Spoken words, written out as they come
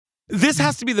This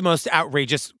has to be the most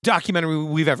outrageous documentary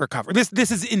we've ever covered.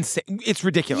 This is insane. It's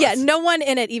ridiculous. Yeah, no one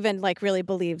in it even like really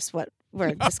believes what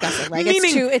we're discussing. Like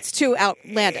it's too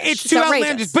outlandish. It's too outrageous.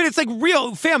 outlandish, but it's like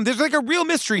real, fam. There's like a real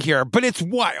mystery here, but it's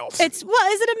wild. Is it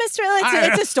a mystery?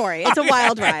 It's a story. It's a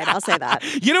wild ride. I'll say that.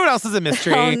 You know what else is a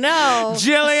mystery? Oh no,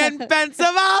 Jillian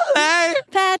Pensavalle,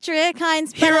 Patrick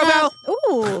Hines, Hero Bell.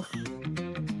 Ooh.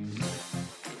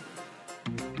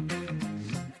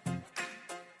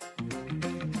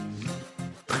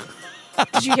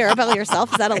 Did you hear about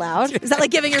yourself? Is that allowed? Is that like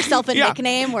giving yourself a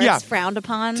nickname where it's frowned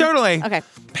upon? Totally. Okay.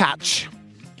 Patch.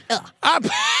 Ugh.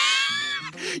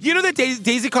 You know that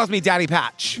Daisy calls me Daddy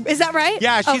Patch. Is that right?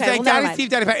 Yeah, she's like, Daddy Steve,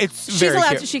 Daddy Patch. It's very allowed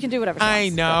cute. to. She can do whatever she wants. I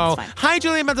know. So Hi,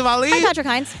 Jillian Pensavalle. Hi, Patrick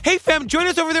Hines. Hey, fam, join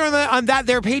us over there on that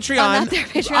there Patreon. On that there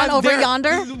Patreon over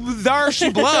yonder? There she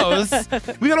blows.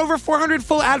 We got over 400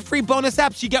 full ad-free bonus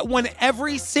apps. You get one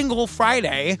every single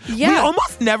Friday. Yeah. We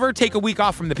almost never take a week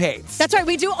off from the pays. That's right.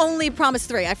 We do only promise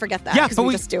 3. I forget that. Yeah, but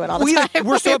we just do it all the time.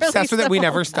 We're so obsessed with it, we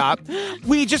never stop.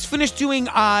 We just finished doing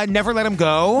Never Let Him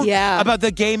Go. Yeah. About the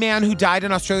gay man who died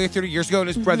in Australia 30 years ago, and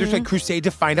his brothers like crusade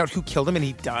to find out who killed him, and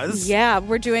he does. Yeah,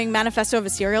 we're doing Manifesto of a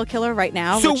Serial Killer right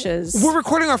now, So which is... we're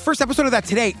recording our first episode of that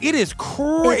today. It is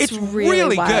It's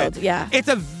really wild, good. yeah. It's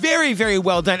a very, very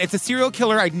well done. It's a serial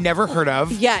killer I'd never heard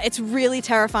of. Yeah, it's really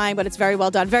terrifying, but it's very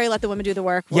well done. Very let the women do the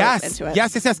work. We're into it.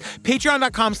 Yes.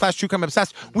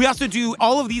 Patreon.com/truecrimeobsessed. We also do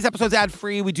all of these episodes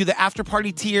ad-free. We do the after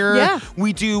party tier. Yeah.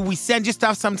 We send you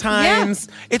stuff sometimes.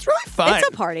 Yeah. It's really fun. It's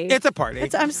a party.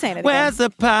 I'm saying it Where's the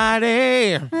party?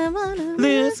 I wanna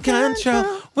Lose control.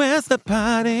 Where's the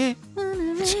party?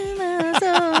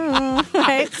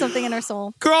 Right? Something in our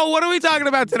soul. Girl, what are we talking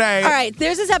about today? All right,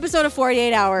 there's this episode of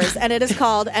 48 Hours, and it is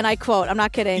called, and I quote, I'm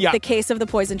not kidding, The Case of the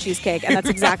Poisoned Cheesecake, and that's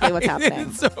exactly what's happening.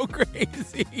 It's so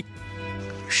crazy.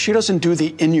 She doesn't do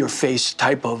the in-your-face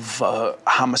type of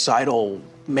homicidal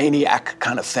maniac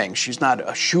kind of thing. She's not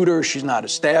a shooter. She's not a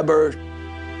stabber.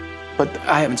 But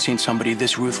I haven't seen somebody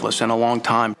this ruthless in a long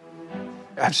time.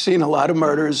 I've seen a lot of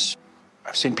murders.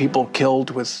 I've seen people killed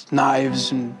with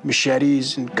knives and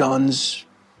machetes and guns,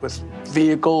 with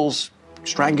vehicles,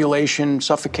 strangulation,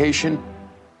 suffocation.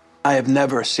 I have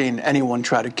never seen anyone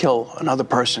try to kill another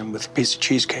person with a piece of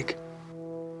cheesecake.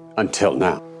 Until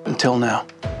now. Until now.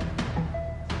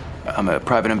 I'm a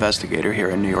private investigator here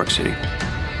in New York City.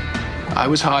 I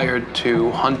was hired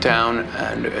to hunt down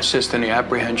and assist in the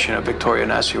apprehension of Victoria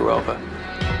Nasirova.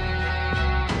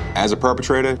 As a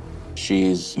perpetrator,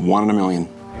 she's one in a million.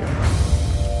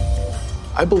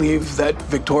 I believe that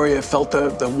Victoria felt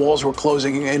the walls were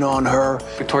closing in on her.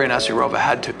 Victoria Nasirova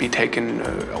had to be taken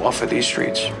off of these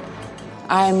streets.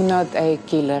 I'm not a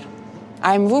killer.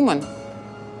 I'm woman.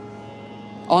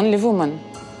 Only woman.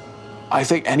 I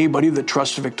think anybody that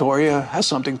trusts Victoria has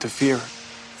something to fear.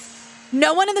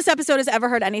 No one in this episode has ever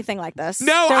heard anything like this.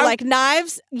 No, They're like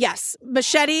knives, yes.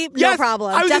 Machete, no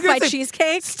problem. Death by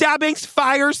cheesecake. Stabbings,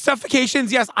 fires,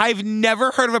 suffocations, yes. I've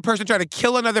never heard of a person trying to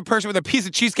kill another person with a piece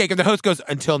of cheesecake and the host goes,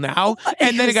 until now?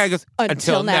 And then a guy goes,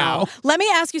 until now. Let me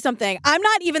ask you something. I'm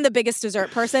not even the biggest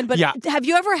dessert person, but have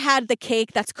you ever had the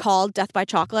cake that's called Death by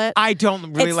Chocolate? I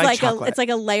don't really like chocolate. It's like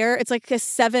a layer. It's like a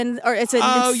 7, or it's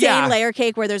an insane layer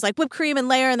cake where there's like whipped cream and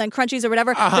layer and then crunchies or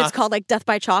whatever. But it's called like Death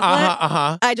by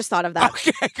Chocolate. I just thought of that.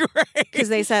 Okay, great. Because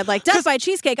they said, like, Death by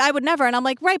Cheesecake, I would never. And I'm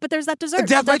like, right, but there's that dessert.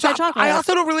 Death by Chocolate. I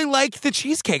also don't really like the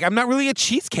cheesecake. I'm not really a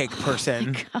cheesecake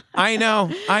person. I know.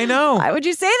 Why would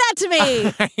you say that to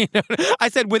me? I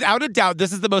said, without a doubt,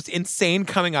 this is the most insane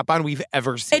coming up on we've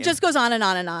ever seen. It just goes on and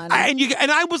on and on.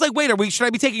 And I was like, wait, should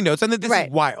I be taking notes on that? This is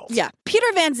wild. Yeah. Peter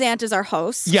Van Zandt is our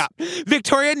host. Yeah.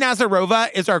 Victoria Nasirova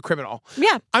is our criminal.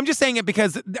 Yeah. I'm just saying it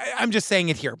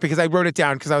here because I wrote it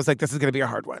down because I was like, this is going to be a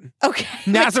hard one. Okay.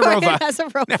 Nasirova. All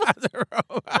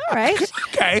right.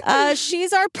 Okay.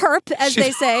 She's our perp, as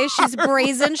they say. She's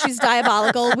brazen. She's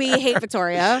diabolical. We hate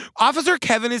Victoria. Officer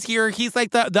Kevin is here. He's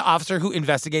like the officer who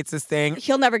investigates this thing.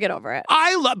 He'll never get over it.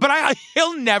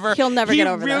 He'll never get over this. He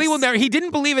really will never. He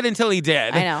didn't believe it until he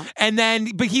did. I know. And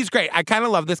then, but he's great. I kind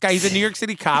of love this guy. He's a New York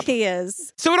City cop. He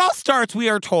is. So it all starts, we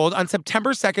are told, on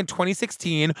September 2nd,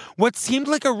 2016. What seemed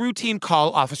like a routine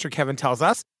call, Officer Kevin tells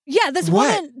us. Yeah, this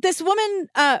woman,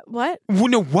 what?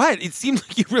 No, what? It seemed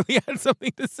like you really had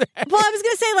something to say. Well, I was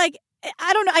going to say, like,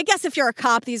 I don't know. I guess if you're a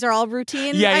cop, these are all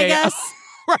routine, I guess.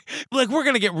 Right. Like, we're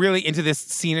going to get really into this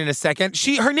scene in a second.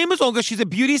 Her name is Olga. She's a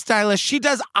beauty stylist. She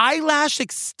does eyelash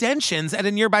extensions at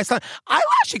a nearby salon.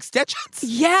 Eyelash extensions?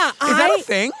 Yeah. Is that a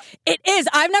thing? It is.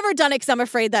 I've never done it because I'm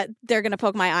afraid that they're going to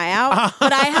poke my eye out.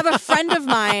 But I have a friend of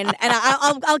mine, and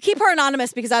I'll keep her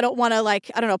anonymous because I don't want to, like,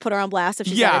 I don't know, put her on blast if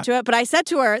she's into it. But I said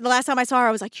to her, the last time I saw her,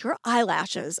 I was like, your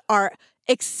eyelashes are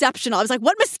exceptional. I was like,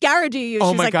 what mascara do you use?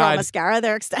 Oh She's my like, God. girl, mascara,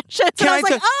 they're extensions. And I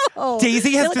was like, oh.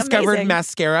 Daisy has discovered amazing.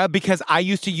 mascara because I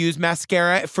used to use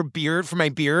mascara for my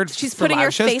beard. She's for putting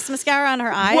lashes. her face mascara on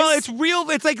her eyes. Well, it's real.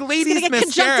 It's like ladies' She's gonna get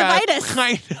mascara. conjunctivitis.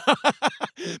 I know.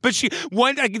 But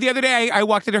the other day, I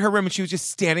walked into her room and she was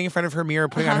just standing in front of her mirror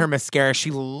putting on her mascara.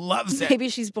 She loves it. Maybe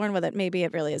she's born with it. Maybe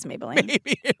it really is Maybelline.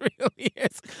 Maybe it really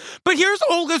is. But here's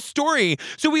Olga's story.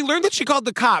 So we learned that she called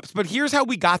the cops, but here's how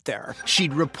we got there.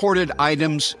 She'd reported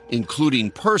items,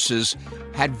 including purses,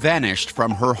 had vanished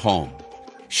from her home.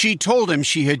 She told him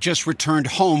she had just returned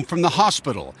home from the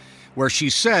hospital, where she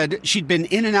said she'd been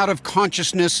in and out of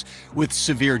consciousness with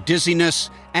severe dizziness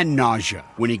and nausea.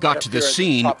 When he got to the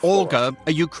scene, Olga,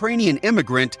 a Ukrainian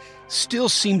immigrant, still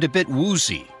seemed a bit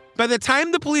woozy. By the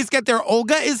time the police get there,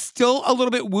 Olga is still a little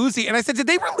bit woozy. And I said, did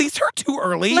they release her too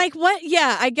early? Like what?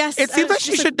 Yeah, I guess. It seems like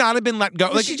she should not have been let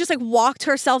go. Like she just walked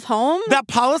herself home? That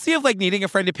policy of needing a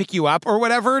friend to pick you up or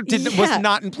whatever was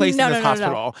not in place in this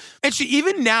hospital. And she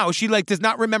even now, she does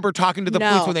not remember talking to the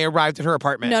police when they arrived at her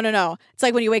apartment. No. It's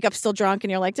like when you wake up still drunk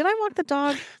and you're like, did I walk the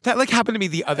dog? That happened to me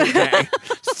the other day.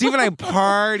 Steve and I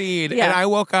partied and I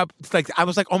woke up, I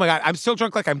was like, oh my God, I'm still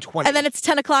drunk like I'm 20. And then it's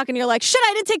 10 o'clock and you're like, shit,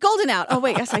 I didn't take Golden out. Oh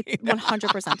wait, yes, I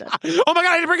 100% did. Oh my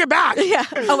God, I didn't bring it back. Yeah.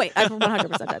 Oh wait, I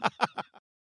 100% did.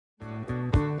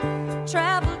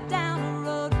 Travel down the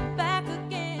road and back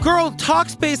again. Girl,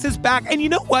 Talkspace is back. And you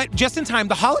know what? Just in time,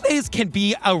 the holidays can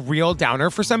be a real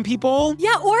downer for some people.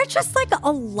 Yeah, or just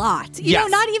a lot. You know,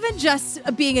 not even just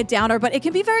being a downer, but it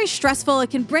can be very stressful.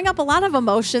 It can bring up a lot of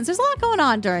emotions. There's a lot going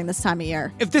on during this time of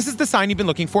year. If this is the sign you've been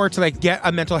looking for to get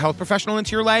a mental health professional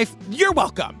into your life, you're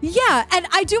welcome. Yeah, and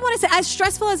I do want to say, as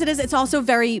stressful as it is, it's also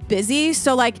very busy.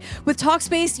 So with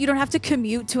Talkspace, you don't have to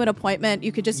commute to an appointment.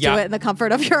 You could just do it in the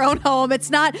comfort of your own home.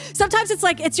 It's not, sometimes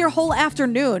it's your whole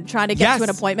afternoon trying to get to an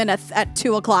appointment at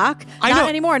 2 o'clock. Not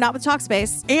anymore, not with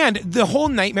Talkspace. And the whole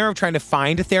nightmare of trying to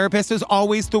find a therapist is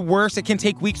always the worst. It can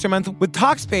take weeks or months. With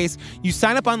Talkspace, you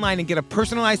sign up online and get a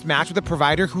personalized match with a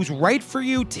provider who's right for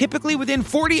you, typically within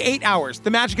 48 hours. The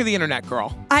magic of the internet,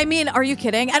 girl. I mean, are you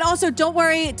kidding? And also, don't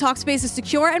worry, Talkspace is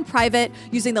secure and private,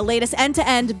 using the latest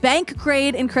end-to-end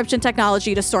bank-grade encryption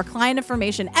technology to store client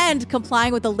information and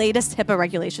complying with the latest HIPAA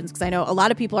regulations, because I know a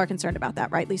lot of people are concerned about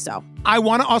that, rightly so. I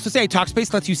want to also say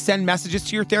Talkspace lets you send messages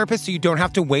to your therapist so you don't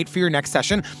have to wait for your next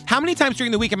session. How many times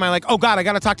during the week am I like, oh God, I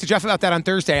got to talk to Jeff about that on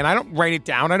Thursday, and I don't write it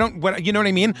down. You know what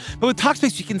I mean? But with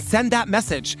Talkspace, you can send that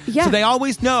message. Yeah. So they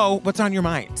always know what's on your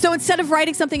mind. So instead of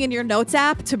writing something in your notes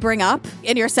app to bring up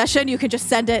in your session, you can just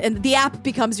send it, and the app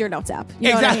becomes your notes app. You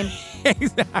know what I mean?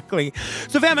 Exactly.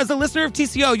 So fam, as a listener of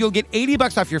TCO, you'll get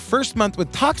 $80 off your first month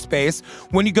with Talkspace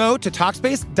when you go to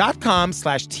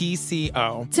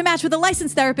Talkspace.com/TCO. To match with a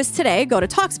licensed therapist today, go to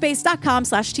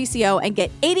Talkspace.com/TCO and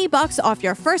get $80 off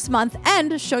your first month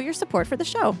and show your support for the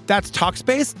show. That's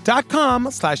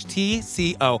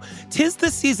Talkspace.com/TCO. 'Tis the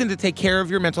season to take care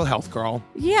of your mental health, girl.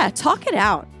 Yeah, talk it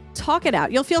out. Talk it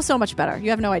out. You'll feel so much better.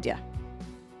 You have no idea.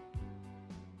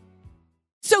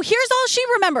 So here's all she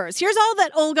remembers. Here's all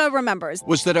that Olga remembers.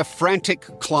 Was that a frantic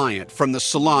client from the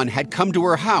salon had come to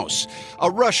her house, a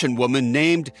Russian woman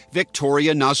named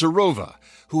Victoria Nazarova,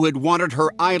 who had wanted her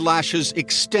eyelashes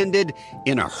extended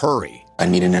in a hurry. I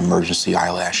need an emergency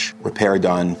eyelash repair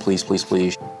done. Please, please,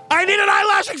 please. I need an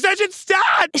eyelash extension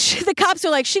stat! The cops are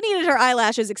like, she needed her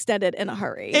eyelashes extended in a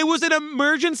hurry. It was an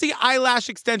emergency eyelash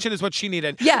extension is what she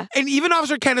needed. Yeah. And even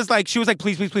Officer Ken is like, she was like,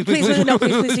 please, please, please, please, please. No,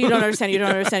 please, you don't understand. You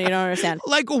don't understand. You don't understand.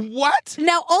 Like, what?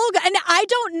 Now, Olga, and I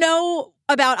don't know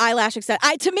about eyelash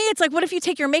extension. To me, it's like, what if you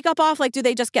take your makeup off? Like, do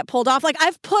they just get pulled off? Like,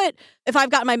 if I've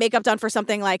gotten my makeup done for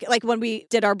something like when we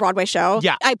did our Broadway show,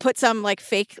 I put some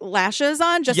fake lashes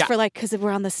on just for because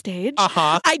we're on the stage.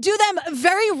 I do them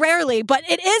very rarely, but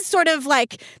it is sort of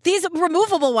like these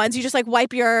removable ones. You just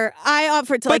wipe your eye off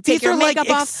to take your makeup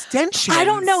off. Extensions. I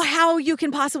don't know how you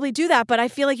can possibly do that, but I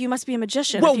feel like you must be a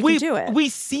magician if you can do it. We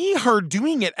see her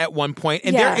doing it at one point,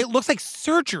 and it looks like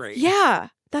surgery. Yeah.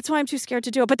 That's why I'm too scared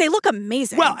to do it. But they look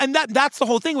amazing. Well, and that's the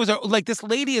whole thing was this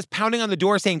lady is pounding on the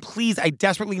door saying, please, I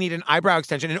desperately need an eyebrow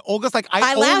extension. And Olga's like,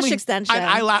 eyelash extension.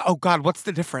 Oh, God, what's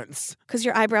the difference? Because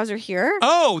your eyebrows are here.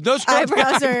 Oh, those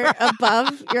eyebrows are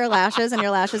above your lashes and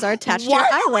your lashes are attached to your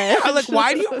eyelids.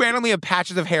 Why do you randomly have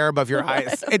patches of hair above your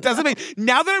eyes? It doesn't make,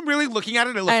 now that I'm really looking at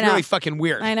it, it looks really fucking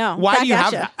weird. I know. Why do you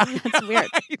have that? That's weird.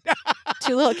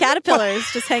 Two little caterpillars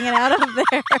just hanging out up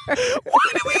there.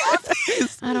 Why do we have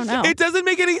these? I don't know. It doesn't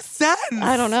make any sense.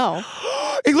 I don't know.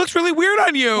 It looks really weird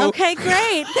on you. Okay,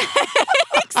 great.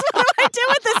 Thanks. What do I do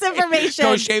with this information?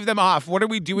 Go shave them off. What are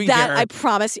we doing here? That, I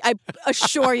promise, I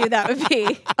assure you that would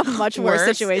be a much worse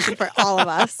situation for all of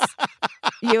us.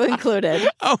 You included.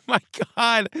 Oh my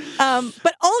God.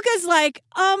 But Olga's like,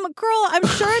 girl, I'm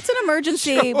sure it's an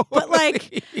emergency, but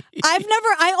like,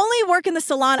 I only work in the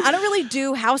salon. I don't really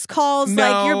do house calls. No.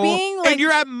 Like, you're being like, and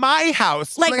you're at my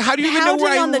house. Like how do you even know pounding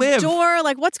where I on the live? door?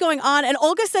 Like, what's going on? And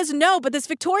Olga says no, but this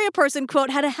Victoria person, quote,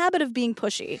 had a habit of being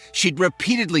pushy. She'd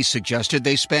repeatedly suggested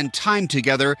they spend time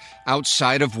together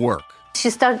outside of work. She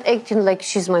started acting like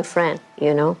she's my friend,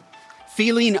 you know?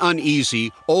 Feeling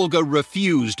uneasy, Olga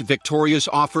refused Victoria's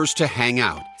offers to hang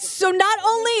out. So not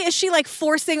only is she like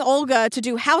forcing Olga to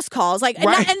do house calls, like, and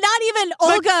not even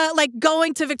Olga like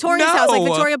going to Victoria's house, like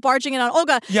Victoria barging in on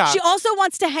Olga. Yeah. She also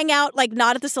wants to hang out, like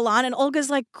not at the salon. And Olga's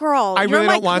like, girl, I you're really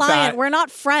my don't want client. that. We're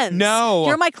not friends. No.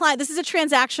 You're my client. This is a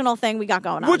transactional thing we got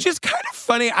going on. Which is kind of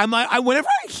funny. I'm like, whenever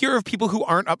I hear of people who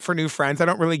aren't up for new friends, I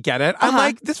don't really get it. I'm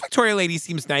like, this Victoria lady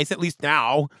seems nice, at least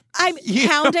now. I'm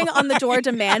pounding on the door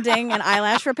demanding an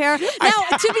eyelash repair.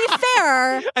 Now, to be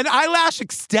fair... An eyelash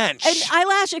extension. An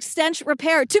eyelash extension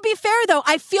repair. To be fair, though,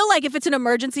 I feel like if it's an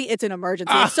emergency, it's an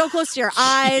emergency. It's so close to your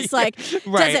eyes. Like, does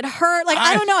it hurt? Like,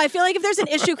 I don't know. I feel like if there's an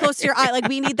issue close to your eye, like,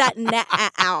 we need that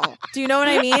now. Do you know what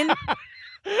I mean?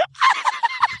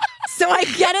 So I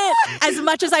get it as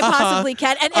much as I possibly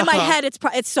can. And in my head,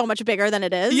 it's so much bigger than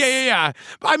it is. Yeah.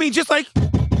 I mean, just like...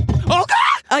 Olga!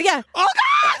 Oh, yeah. Olga!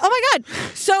 Oh, my God.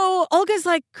 So Olga's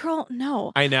like, girl,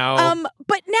 no. I know.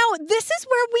 But now this is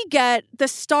where we get the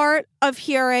start of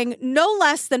hearing no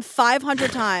less than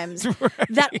 500 times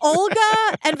that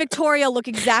Olga and Victoria look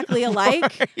exactly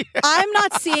alike. I'm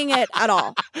not seeing it at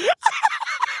all.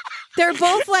 They're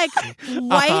both like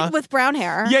white with brown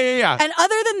hair. Yeah. And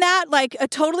other than that, like a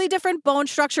totally different bone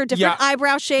structure, different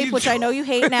eyebrow shape, which I know you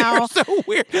hate now. They're so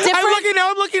weird.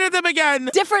 I'm looking at them again.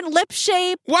 Different lip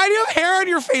shape. Why do you have hair on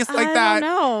your face like that? I don't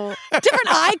know. Different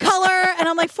eye color. And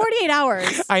I'm like, 48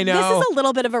 hours. I know. This is a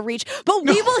little bit of a reach. But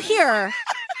we will hear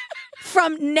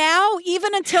from now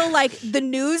even until like the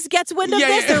news gets wind of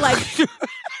this. They're like...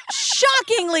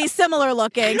 shockingly similar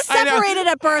looking, separated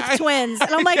at birth twins. And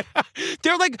I'm like...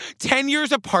 They're like 10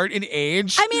 years apart in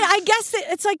age. I mean, I guess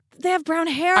it's like they have brown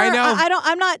hair. I know.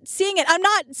 I'm not seeing it. I'm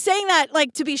not saying that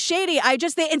like to be shady.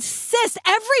 They insist,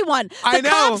 everyone. The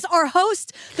cops, our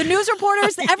host, the news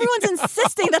reporters, everyone's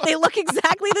insisting that they look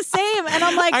exactly the same. And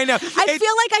I'm like, I know. I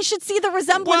feel like I should see the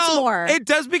resemblance more. It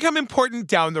does become important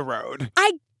down the road.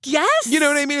 I guess. You know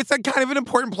what I mean? It's like kind of an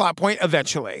important plot point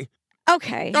eventually.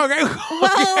 Okay.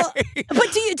 Well,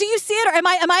 but do you see it, or am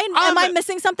I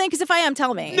missing something? Because if I am,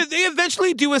 tell me. They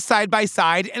eventually do a side by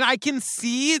side, and I can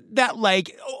see that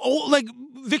like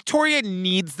Victoria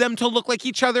needs them to look like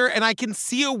each other, and I can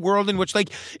see a world in which,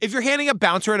 like, if you're handing a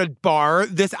bouncer at a bar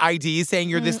this ID saying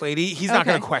you're this lady, he's not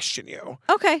going to question you.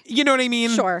 Okay. You know what I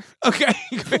mean? Sure. Okay.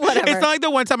 Whatever. It's not like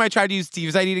the one time I tried to use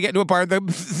Steve's ID to get into a bar,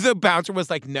 the bouncer was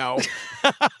like, no.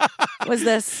 Was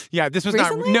this? Yeah, this was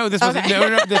recently? not. No, this was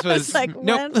no. This was like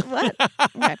nope. What?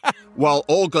 Okay. While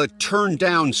Olga turned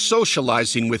down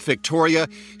socializing with Victoria,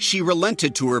 she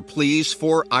relented to her pleas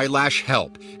for eyelash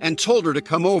help and told her to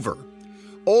come over.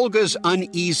 Olga's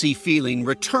uneasy feeling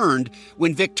returned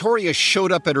when Victoria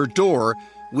showed up at her door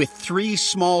with 3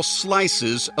 small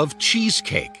slices of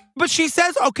cheesecake. But she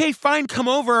says, okay, fine, come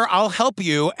over, I'll help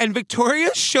you. And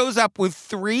Victoria shows up with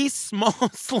 3 small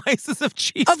slices of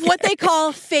cheesecake. Of what they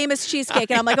call famous cheesecake.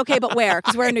 And I'm like, okay, but where?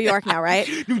 Because we're in New York now, right?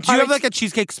 Do you have like a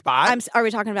cheesecake spot? Are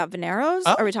we talking about Venero's?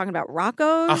 Are we talking about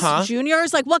Rocco's?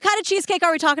 Junior's? Like, what kind of cheesecake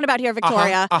are we talking about here,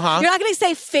 Victoria? You're not going to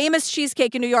say famous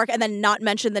cheesecake in New York and then not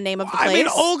mention the name of the place? I mean,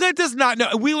 Olga does not know.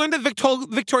 We learned that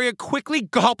Victoria quickly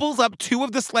gobbles up 2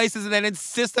 of the slices and then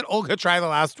insists that Olga try the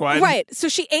last one. Right. So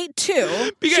she ate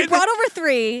 2. She brought over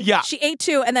 3. Yeah. She ate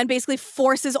 2 and then basically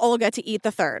forces Olga to eat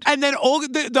the 3rd. And then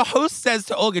Olga, the host says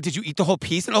to Olga, did you eat the whole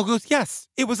piece? And Olga goes, yes,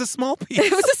 it was a small piece.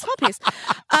 It was a small piece.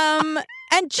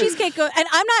 And cheesecake and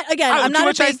I'm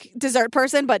not a big dessert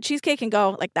person, but cheesecake can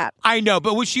go like that. I know,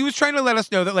 but she was trying to let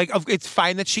us know that, like, it's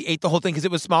fine that she ate the whole thing because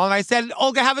it was small. And I said,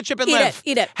 Olga, have a chip and live.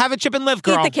 Eat it. Have a chip and live,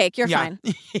 girl. Eat the cake. You're fine.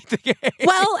 Eat the cake.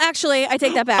 Well, actually, I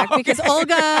take that back because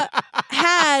Olga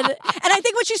had, and I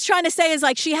think what she's trying to say is,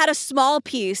 like, she had a small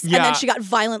piece and then she got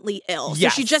violently ill. So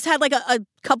she just had, like, a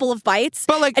couple of bites,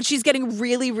 but like, and she's getting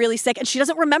really, really sick, and she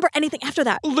doesn't remember anything after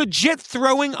that. Legit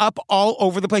throwing up all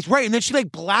over the place. Right, and then she,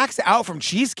 like, blacks out from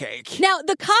cheesecake. Now,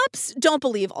 the cops don't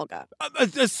believe Olga.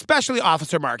 Especially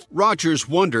Officer Mark. Rogers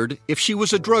wondered if she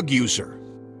was a drug user.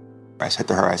 I said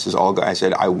to her, I said, Olga,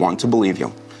 I want to believe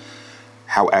you.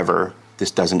 However,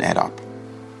 this doesn't add up.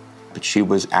 But she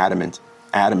was adamant.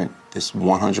 This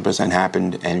 100%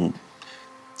 happened, and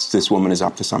this woman is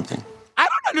up to something. I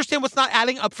don't understand what's not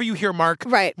adding up for you here, Mark.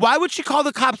 Right. Why would she call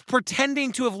the cops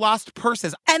pretending to have lost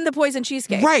purses? And the poisoned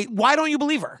cheesecake. Right. Why don't you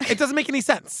believe her? It doesn't make any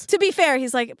sense. To be fair,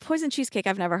 he's like, poisoned cheesecake,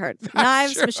 I've never heard.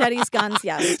 Knives, machetes, guns,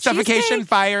 yes. Suffocation, Cheesecake?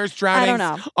 fires, drownings. I don't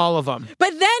know. All of them.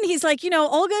 But then he's like,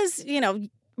 Olga's,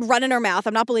 running her mouth.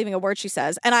 I'm not believing a word she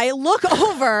says. And I look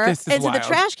over into the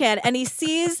trash can and he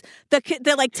sees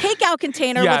the like takeout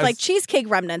container with like cheesecake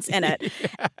remnants in it.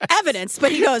 Evidence.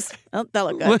 But he goes, oh, that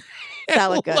looked good. That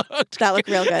looked good. That looked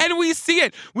real good. And we see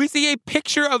it. We see a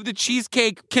picture of the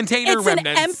cheesecake container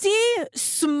remnants. It's an empty,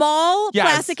 small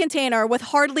plastic container with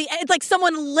hardly, it's like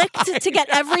someone licked to get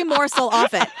every morsel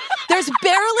off it. There's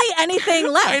barely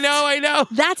anything left. I know.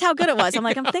 That's how good it was. I'm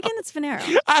like, I'm thinking it's Venero.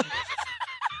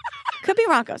 Could be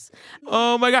Rocco's.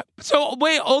 Oh, my God. So,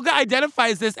 wait, Olga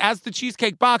identifies this as the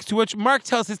cheesecake box, to which Mark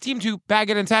tells his team to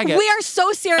bag it and tag it. We are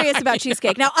so serious about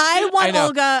cheesecake. Now, I want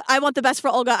Olga. I want the best for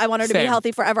Olga. I want her to be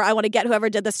healthy forever. I want to get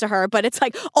whoever did this to her. But it's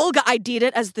like, Olga ID'd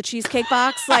it as the cheesecake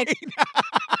box. Like,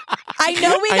 I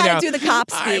know we got to do the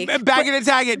cop speak. Bag it and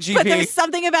tag it, GP. But there's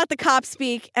something about the cop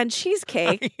speak and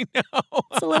cheesecake. I know.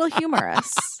 It's a little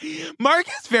humorous. Mark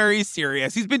is very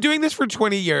serious. He's been doing this for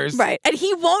 20 years. Right. And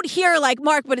he won't hear like,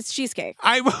 Mark, but it's cheesecake.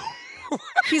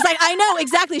 He's like, I know,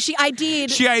 exactly. She ID'd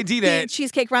it.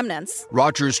 Cheesecake remnants.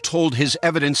 Rogers told his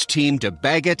evidence team to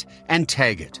bag it and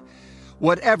tag it.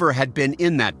 Whatever had been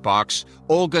in that box,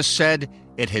 Olga said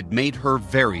it had made her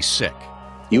very sick.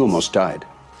 You almost died.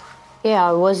 Yeah,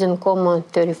 I was in coma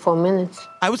 34 minutes.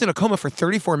 I was in a coma for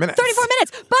 34 minutes. 34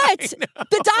 minutes. But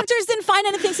the doctors didn't find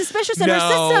anything suspicious in her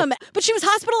system. But she was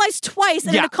hospitalized twice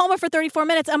and in a coma for 34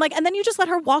 minutes. I'm like, and then you just let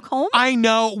her walk home? I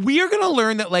know. We are going to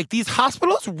learn that, like, these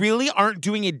hospitals really aren't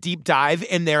doing a deep dive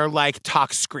in their, like,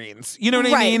 tox screens. You know what I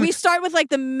mean? Right. We start with, like,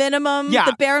 the minimum,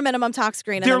 the bare minimum tox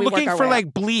screen. And they're then we looking work our for, way like,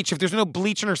 up. bleach. If there's no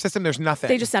bleach in her system, there's nothing.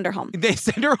 They just send her home. They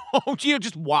send her home.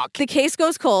 Just walk. The case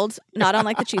goes cold, not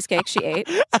unlike the cheesecake she ate.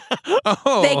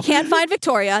 Oh. They can't find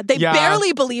Victoria. They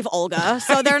barely believe Olga,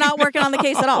 so they're not working on the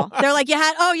case at all. They're like, you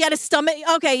had a stomach.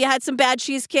 Okay, you had some bad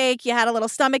cheesecake. You had a little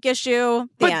stomach issue.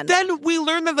 But then we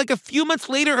learned that like a few months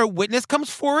later, a witness comes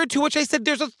forward, to which I said,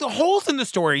 there's holes in the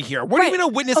story here. What do you mean a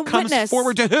witness comes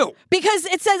forward to who? Because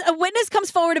it says a witness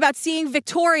comes forward about seeing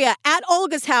Victoria at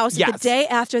Olga's house the day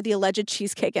after the alleged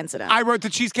cheesecake incident. I wrote the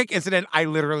cheesecake incident. I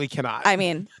literally cannot. I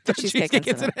mean, the cheesecake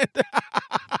incident.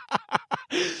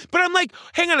 But I'm like,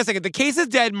 hang on a second. The case is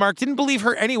dead. Mark didn't believe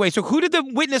her anyway. So who did the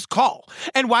witness call?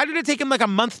 And why did it take him like a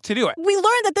month to do it? We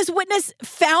learned that this witness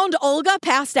found Olga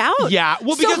passed out. Yeah.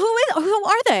 Well, because, so who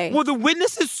are they? Well, the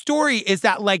witness's story is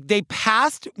that like they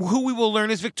passed who we will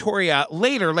learn is Victoria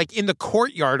later, like in the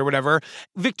courtyard or whatever.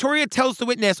 Victoria tells the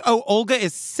witness, oh, Olga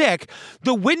is sick.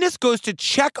 The witness goes to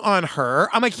check on her.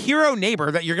 I'm like, hero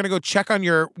neighbor that you're going to go check on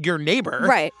your neighbor.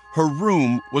 Right. Her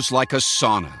room was like a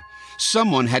sauna.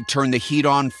 Someone had turned the heat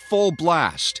on full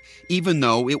blast, even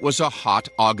though it was a hot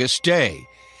August day.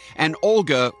 And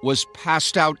Olga was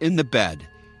passed out in the bed,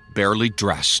 barely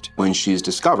dressed. When she's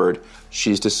discovered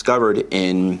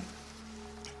in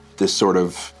this sort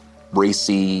of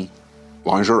racy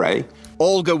lingerie.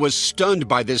 Olga was stunned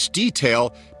by this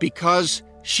detail because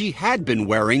she had been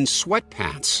wearing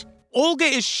sweatpants. Olga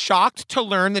is shocked to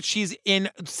learn that she's in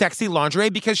sexy lingerie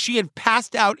because she had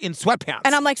passed out in sweatpants.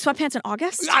 And I'm like, sweatpants in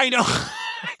August? I know.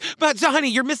 But so, honey,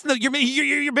 you're missing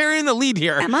you're burying the lead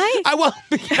here. Am I? I will.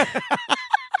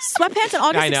 Sweatpants in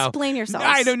August? Explain yourself.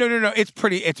 I know, no. It's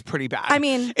pretty bad. I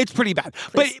mean, it's pretty bad.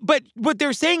 Please. But what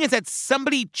they're saying is that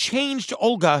somebody changed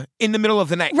Olga in the middle of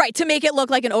the night. Right, to make it look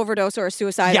like an overdose or a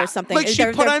suicide or something. Like she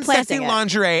put on sexy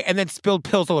lingerie and then spilled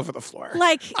pills all over the floor.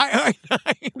 Like,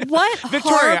 what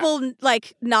Victoria. horrible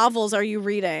like novels are you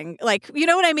reading? Like, you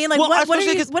know what I mean? Like,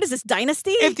 what is this,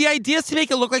 Dynasty? If the idea is to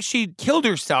make it look like she killed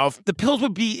herself, the pills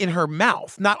would be in her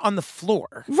mouth, not on the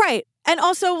floor. Right. And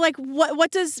also, like,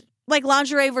 what does like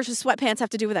lingerie versus sweatpants have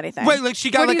to do with anything? Right, like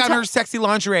she got like on her sexy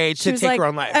lingerie to take her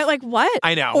own life. Like what?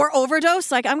 I know. Or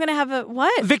overdose? Like I'm gonna have a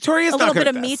what? Victoria's a not little good bit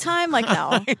at of this. me time? Like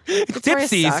no.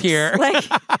 Tipsy's here. Like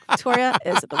Victoria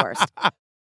is the worst.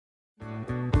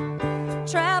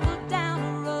 Travel down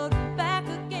the road and back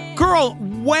again. Girl,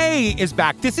 Way is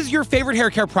back. This is your favorite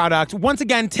hair care product. Once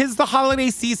again, 'tis the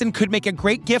holiday season. Could make a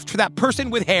great gift for that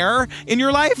person with hair in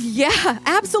your life. Yeah,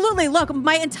 absolutely. Look,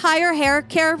 my entire hair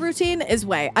care routine is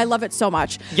Way. I love it so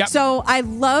much. Yep. So I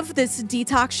love this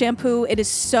detox shampoo.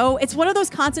 It's one of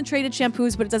those concentrated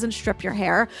shampoos, but it doesn't strip your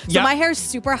hair. So my hair is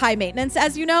super high maintenance,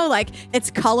 as you know. Like it's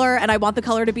color, and I want the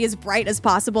color to be as bright as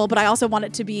possible, but I also want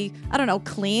it to be, I don't know,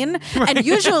 clean. Right. And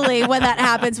usually when that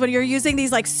happens, when you're using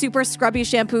these like super scrubby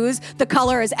shampoos, the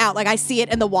color is out. Like I see it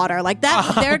in the water. Like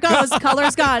that, there it goes.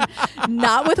 Color's gone.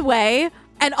 Not with Way.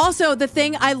 And also, the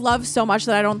thing I love so much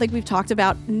that I don't think we've talked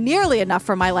about nearly enough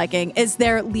for my liking is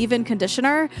their leave-in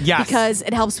conditioner. Yes. Because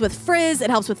it helps with frizz, it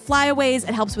helps with flyaways,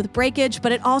 it helps with breakage,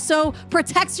 but it also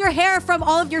protects your hair from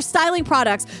all of your styling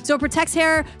products. So it protects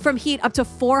hair from heat up to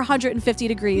 450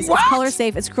 degrees. What? It's color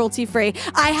safe, it's cruelty-free.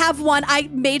 I have one. I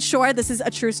made sure, this is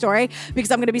a true story, because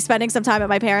I'm going to be spending some time at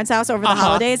my parents' house over the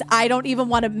holidays. I don't even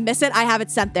want to miss it. I have it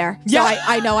sent there. So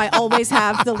I know I always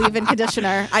have the leave-in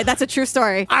conditioner. That's a true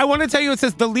story. I want to tell you, it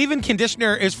says the leave-in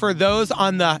conditioner is for those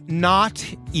on the not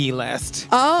E-list.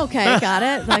 Oh, okay. Got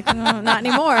it. Like, not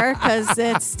anymore, because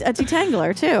it's a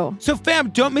detangler, too. So,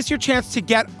 fam, don't miss your chance to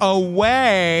get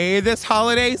away this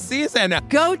holiday season.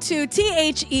 Go to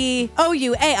THEOUAI.com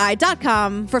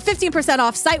for 15%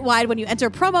 off site-wide when you enter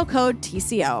promo code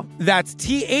TCO. That's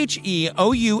THEOUAI.com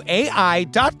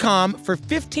for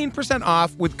 15%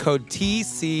 off with code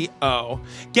TCO.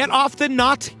 Get off the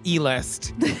not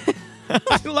E-list.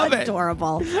 I love it.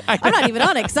 Adorable. I'm not even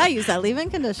on it because I use that leave-in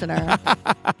conditioner.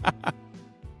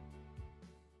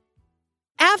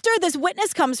 After this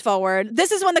witness comes forward,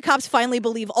 this is when the cops finally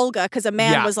believe Olga, because a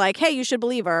man was like, hey, you should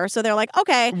believe her. So they're like,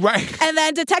 okay. Right. And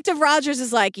then Detective Rogers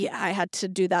is like, yeah, I had to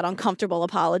do that uncomfortable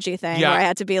apology thing where I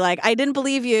had to be like, I didn't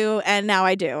believe you, and now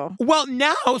I do. Well,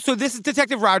 now, so this is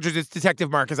Detective Rogers. It's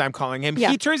Detective Mark, as I'm calling him. Yeah.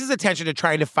 He turns his attention to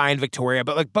trying to find Victoria,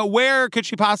 but where could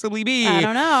she possibly be? I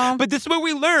don't know. But this is where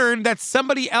we learn that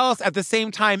somebody else at the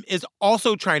same time is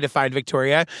also trying to find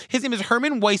Victoria. His name is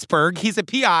Herman Weisberg. He's a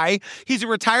PI. He's a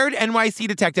retired NYC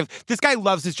detective. This guy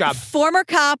loves his job. Former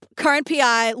cop, current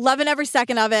PI, loving every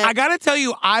second of it. I gotta tell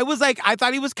you, I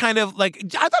thought he was kind of like,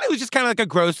 I thought he was just kind of like a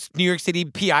gross New York City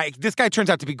PI. This guy turns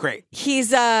out to be great.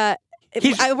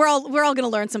 We're all going to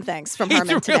learn some things from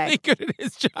Herman today. He's really good at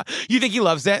his job. You think he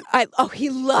loves it? He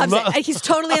loves it. He's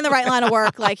totally in the right line of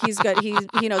work. Like, he's good. He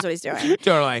knows what he's doing.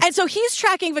 Totally. And so he's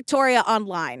tracking Victoria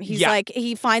online. He's like,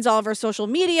 he finds all of her social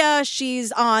media.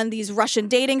 She's on these Russian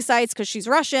dating sites because she's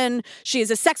Russian. She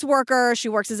is a sex worker. She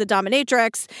works as a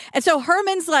dominatrix. And so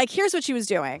Herman's like, here's what she was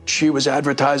doing. She was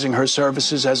advertising her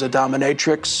services as a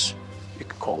dominatrix. You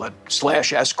could call it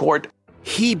 /escort.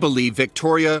 He believed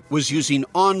Victoria was using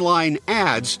online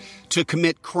ads to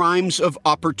commit crimes of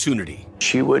opportunity.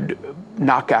 She would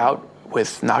knock out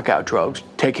with knockout drugs,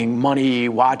 taking money,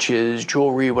 watches,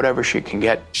 jewelry, whatever she can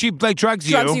get. She drugs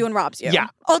you. Drugs you and robs you. Yeah.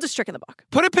 Oldest trick in the book.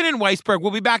 Put a pin in Weisberg. We'll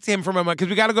be back to him for a moment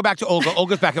because we got to go back to Olga.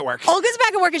 Olga's back at work. Olga's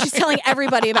back at work and she's telling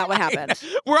everybody about what happened.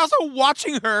 We're also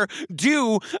watching her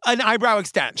do an eyebrow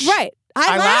extension. Right.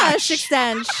 Eyelash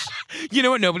extension. You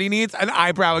know what nobody needs? An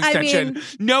eyebrow extension. I mean,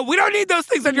 no, we don't need those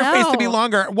things on your face to be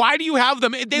longer. Why do you have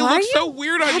them? They look so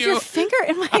weird on you. Have your finger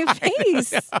in my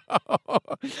face.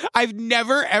 I've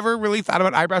never, ever really thought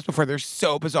about eyebrows before. They're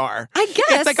so bizarre. I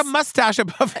guess. It's like a mustache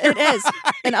above your It is.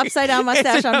 An upside-down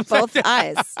mustache on both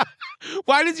eyes.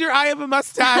 Why does your eye have a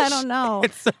mustache? I don't know.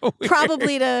 It's so weird.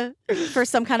 Probably for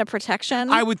some kind of protection.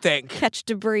 I would think. Catch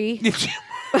debris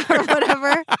or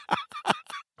whatever.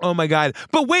 Oh, my God.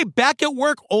 But wait, back at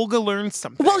work, Olga learns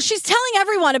something. Well, she's telling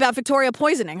everyone about Victoria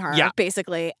poisoning her,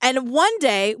 basically. And one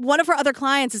day, one of her other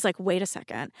clients is like, wait a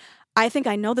second. I think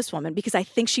I know this woman because I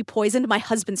think she poisoned my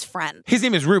husband's friend. His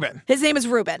name is Ruben.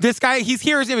 This guy, he's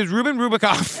here. His name is Ruben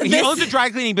Rubikoff. He owns a dry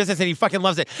cleaning business and he fucking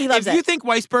loves it. He loves it. If you think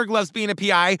Weisberg loves being a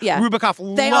PI,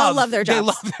 Rubikoff They all love their jobs. They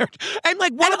love their and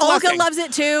what and a blessing. Olga loves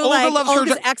it too. Olga loves Olga's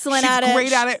her job. excellent She's at it.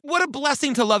 great at it. What a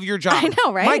blessing to love your job. I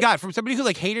know, right? My God, from somebody who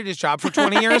hated his job for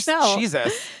 20 years. I know.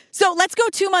 Jesus. So let's go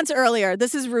 2 months earlier.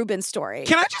 This is Ruben's story.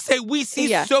 Can I just say, we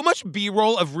see so much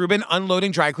B-roll of Ruben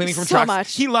unloading dry cleaning from so trucks.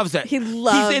 Much. He loves it. He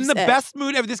loves it. He's in the best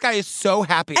mood ever. This guy is so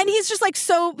happy. And he's just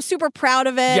so super proud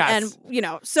of it. Yes.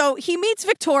 And, so he meets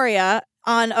Victoria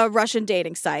on a Russian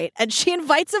dating site, and she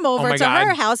invites him over to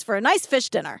her house for a nice fish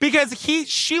dinner. Because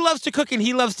she loves to cook and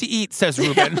he loves to eat, says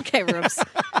Ruben. Okay, Rubes.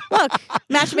 Look,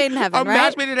 match made in heaven, right?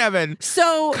 Match made in heaven.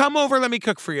 So come over, let me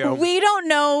cook for you. We don't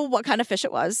know what kind of fish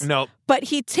it was. Nope. But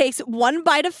he takes one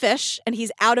bite of fish and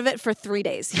he's out of it for 3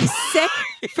 days. He's sick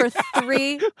for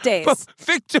 3 days. But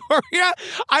Victoria,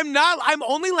 I'm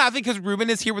only laughing because Ruben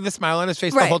is here with a smile on his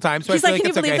face the whole time. So he's I feel like, can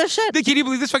you believe this shit? Can you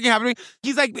believe this fucking happening?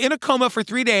 He's in a coma for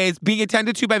 3 days being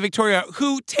attended to by Victoria,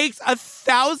 who takes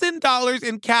 $1,000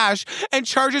 in cash and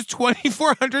charges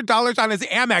 $2,400 on his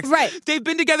Amex. Right. They've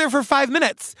been together for 5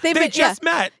 minutes. They just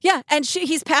met. Yeah, and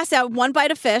he's passed out one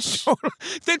bite of fish.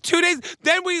 Then 2 days,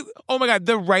 oh my God,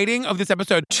 the writing of this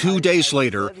episode. 2 days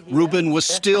later, Ruben was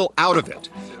still out of it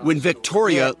when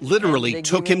Victoria literally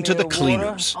took him to the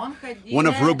cleaners. One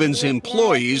of Ruben's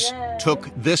employees took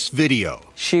this video.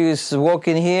 She was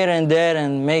walking here and there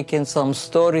and making some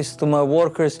stories to my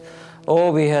workers.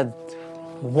 Oh, we had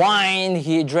wine.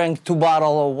 He drank 2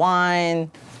 bottles of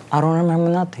wine. I don't remember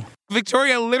nothing.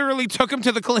 Victoria literally took him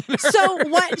to the cleaner. So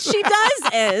what she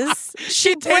does is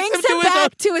she brings him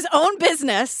back to his own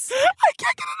business. I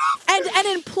can't get enough. And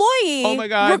an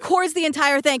employee records the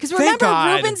entire thing. Because remember,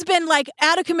 Ruben's been like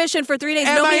out of commission for 3 days.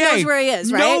 MIA. Nobody knows where he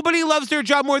is, right? Nobody loves their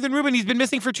job more than Ruben. He's been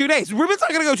missing for 2 days. Ruben's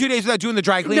not going to go 2 days without doing the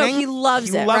dry cleaning. No, he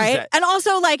loves it, right? And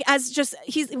also, like, as just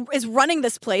he is running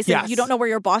this place, and you don't know where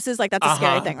your boss is. Like, that's a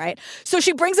scary thing, right? So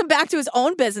she brings him back to his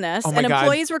own business. An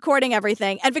employee's recording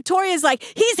everything, and Victoria's like,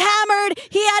 he's hammered.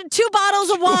 He had 2 bottles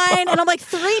of wine, and I'm like,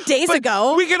 3 days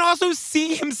ago. We can also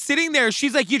see him sitting there.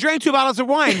 She's like, you drank 2 bottles of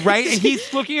wine, right? And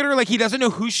he's looking at her like he doesn't know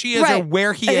who she is or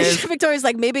where he is. Victoria's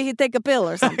like, maybe he'd take a pill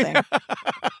or something.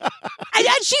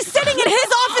 And she's sitting in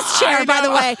his office chair, by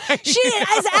the way. She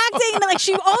is acting like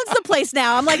she owns the place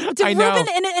now. I'm like, did Ruben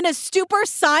in a stupor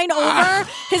sign over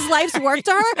his life's work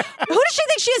to her? Who does she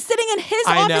think she is sitting in his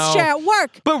office chair at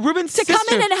work? But Ruben's sister, come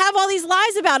in and have all these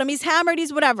lies about him. He's hammered,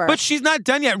 he's whatever. But she's not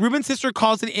done yet. Ruben's sister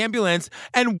calls an ambulance,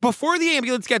 and before the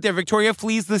ambulance gets there, Victoria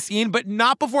flees the scene, but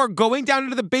not before going down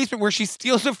into the basement where she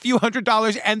steals a few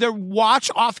 $100s and their watch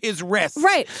off his wrist.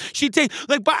 Right. She takes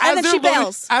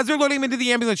as they're loading him into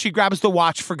the ambulance, she grabs the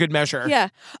watch for good measure. Yeah.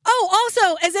 Oh,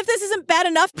 also, as if this isn't bad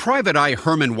enough, Private Eye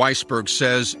Herman Weisberg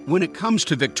says when it comes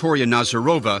to Victoria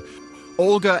Nazarova,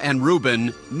 Olga and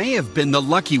Ruben may have been the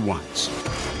lucky ones.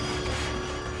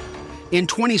 In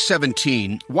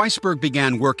 2017, Weisberg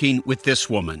began working with this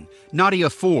woman, Nadia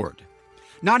Ford.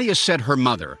 Nadia said her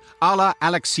mother, Alla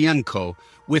Alexienko,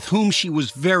 with whom she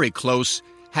was very close,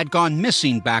 had gone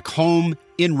missing back home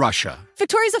in Russia.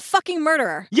 Victoria's a fucking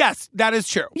murderer. Yes, that is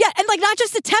true. Yeah, and like not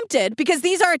just attempted, because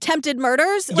these are attempted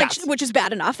murders, which is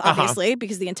bad enough, obviously,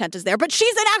 because the intent is there, but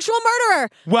she's an actual murderer.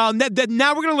 Well,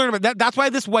 now we're going to learn about that. That's why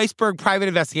this Weisberg private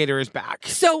investigator is back.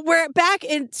 So we're back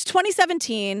in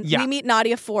 2017. Yeah. We meet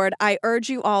Nadia Ford. I urge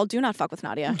you all, do not fuck with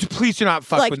Nadia. Please do not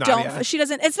fuck with Nadia.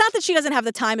 It's not that she doesn't have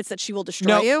the time, it's that she will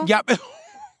destroy you. Yep.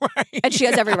 Right. And she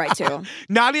has every right to.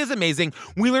 Nadia's amazing.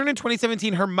 We learned in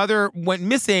 2017 her mother went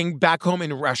missing back home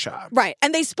in Russia. Right.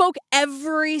 And they spoke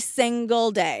every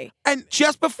single day. And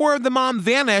just before the mom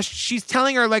vanished, she's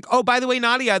telling her, like, oh, by the way,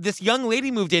 Nadia, this young lady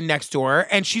moved in next door,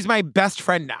 and she's my best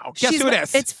friend now. Guess who it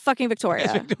is? It's fucking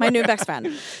Victoria, my new best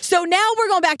friend. So now we're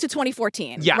going back to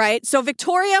 2014, right? So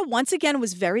Victoria, once again,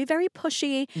 was very, very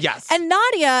pushy. Yes. And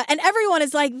Nadia and everyone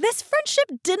is like, this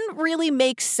friendship didn't really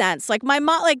make sense. Like, my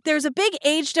mom, like, there's a big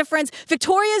age difference.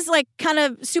 Victoria's like kind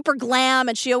of super glam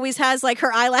and she always has like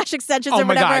her eyelash extensions or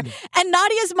whatever. God. And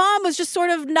Nadia's mom was just sort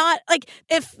of not like,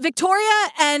 if Victoria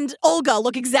and Olga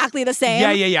look exactly the same.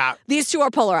 Yeah. These two are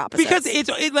polar opposites. Because it's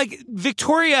like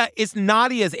Victoria is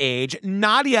Nadia's age.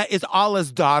 Nadia is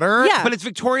Alla's daughter. Yeah. But it's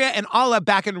Victoria and Alla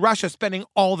back in Russia spending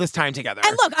all this time together.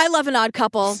 And look, I love an odd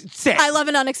couple. Sick. I love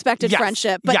an unexpected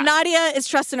friendship. But Nadia is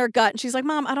trusting her gut and she's like,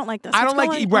 Mom, I don't like this. I don't What's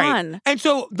like going on? And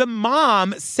so the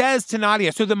mom says to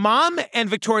Nadia, so the mom and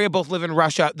Victoria both live in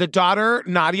Russia. The daughter,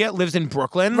 Nadia, lives in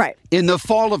Brooklyn. Right. In the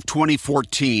fall of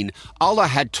 2014, Alla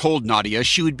had told Nadia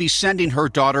she would be sending her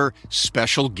daughter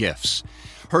special gifts.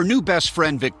 Her new best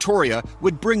friend, Victoria,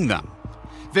 would bring them.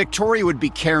 Victoria would be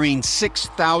carrying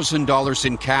 $6,000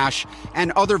 in cash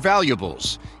and other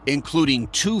valuables, including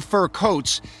 2 fur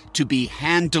coats to be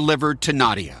hand-delivered to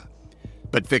Nadia.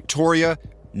 But Victoria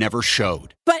never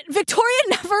showed. But Victoria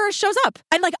never shows up.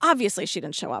 And like, obviously she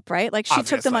didn't show up, right? Like she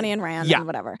took the money and ran and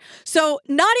whatever. So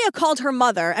Nadia called her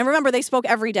mother. And remember, they spoke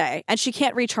every day and she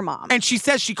can't reach her mom. And she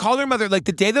says she called her mother, like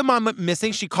the day the mom went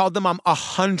missing, she called the mom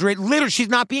 100, literally, she's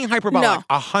not being hyperbolic,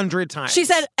 100 times. She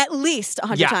said at least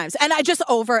 100 times. And I just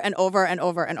over and over and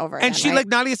over and over and again, she like,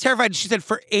 Nadia's terrified. She said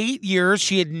for 8 years,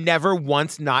 she had never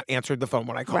once not answered the phone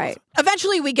when I called. Right.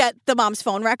 Eventually we get the mom's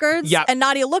phone records. And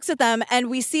Nadia looks at them and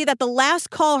we see that the last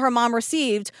call her mom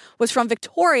received was from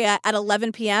Victoria at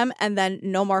 11 p.m. and then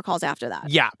no more calls after that.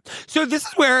 Yeah. So this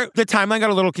is where the timeline got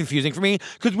a little confusing for me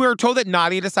because we were told that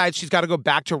Nadia decides she's got to go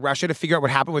back to Russia to figure out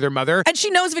what happened with her mother. And she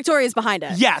knows Victoria's behind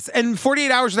it. Yes. And 48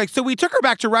 hours, like, so we took her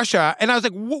back to Russia and I was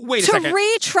like, wait a second. To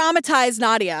re-traumatize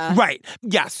Nadia. Right.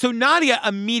 Yes. So Nadia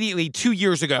immediately 2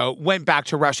 years ago went back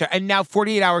to Russia and now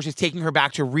 48 hours is taking her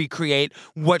back to recreate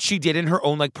what she did in her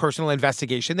own like personal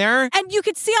investigation there. And you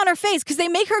could see on her face because they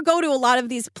make her go to a lot of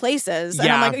these places. And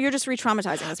I'm like, you're just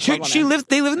re-traumatizing this poor woman.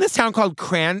 They live in this town called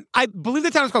I believe the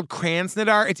town is called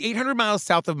Krasnodar. It's 800 miles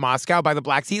south of Moscow by the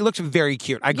Black Sea. It looks very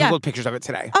cute. I Googled pictures of it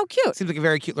today. Oh, cute. Seems like a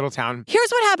very cute little town. Here's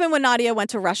what happened when Nadia went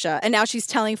to Russia, and now she's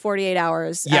telling 48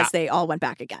 hours as they all went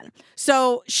back again.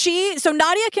 So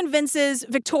Nadia convinces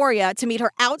Victoria to meet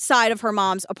her outside of her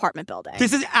mom's apartment building.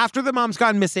 This is after the mom's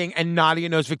gone missing, and Nadia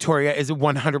knows Victoria is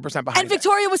 100% behind And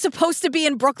Victoria was supposed to be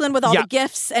in Brooklyn with all the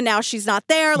gifts, and now she's not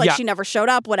there. Like, she never showed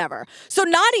up, whatever. So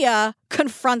Nadia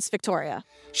confronts Victoria.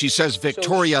 She says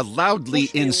Victoria loudly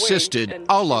insisted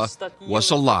Allah was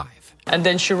alive. And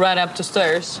then she ran up the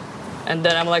stairs. And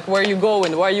then I'm like, where are you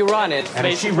going? Why are you running? And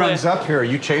if she runs up here, are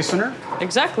you chasing her?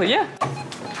 Exactly, yeah.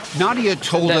 Nadia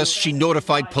told us she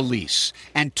notified police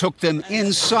and took them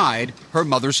inside her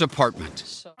mother's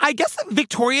apartment. I guess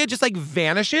Victoria just like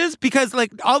vanishes because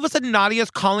like all of a sudden Nadia's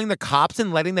calling the cops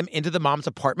and letting them into the mom's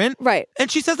apartment. Right.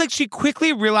 And she says like she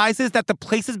quickly realizes that the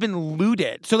place has been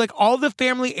looted. So like all the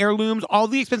family heirlooms, all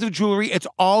the expensive jewelry, it's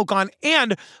all gone.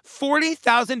 And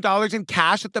 $40,000 in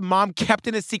cash that the mom kept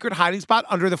in a secret hiding spot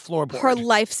under the floorboard. Her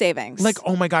life savings. Like,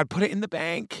 oh my God, put it in the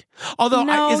bank. Although,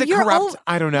 No, is it corrupt?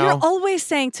 I don't know. You're always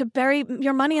saying to bury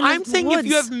your money in the woods. I'm saying if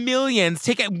you have millions,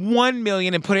 take it 1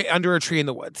 million and put it under a tree in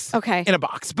the woods. Okay. In a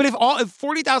box. But if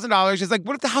 $40,000 is like,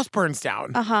 what if the house burns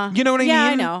down? You know what I mean? Yeah,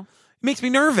 I know. Makes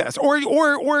me nervous.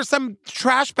 Or some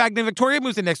trash bag named Victoria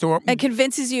moves in next door. And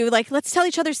convinces you, like, let's tell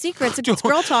each other secrets. It's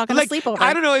girl talk and like, a sleepover.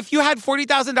 I don't know, if you had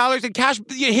 $40,000 in cash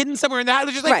hidden somewhere in the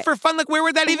house, just like for fun, like where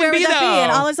would that even be though?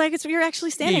 And all is like, you're actually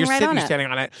standing you're right on it. Standing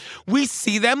on it. We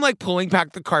see them like pulling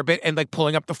back the carpet and like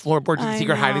pulling up the floorboard to the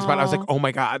secret hiding spot. I was like, oh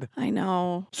my God. I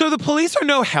know. So the police are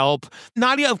no help.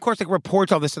 Nadia, of course, like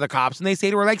reports all this to the cops and they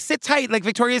say to her, like, sit tight. Like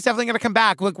Victoria's definitely going to come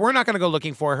back. Look, we're not going to go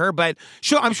looking for her, but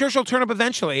I'm sure she'll turn up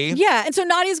eventually. Yeah. And so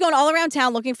Nadia's going all around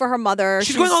town looking for her mother.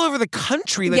 She's going all over the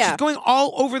country. Like she's going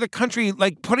all over the country,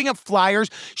 like putting up flyers.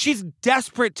 She's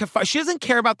desperate to she doesn't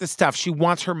care about this stuff. She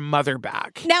wants her mother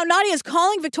back. Now Nadia's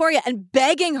calling Victoria and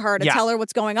begging her to tell her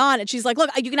what's going on. And she's like, look,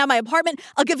 you can have my apartment.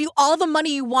 I'll give you all the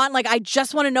money you want. Like, I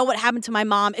just want to know what happened to my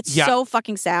mom. It's so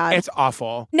fucking sad. It's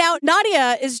awful. Now,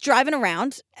 Nadia is driving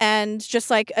around and just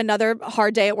like another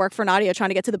hard day at work for Nadia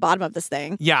trying to get to the bottom of this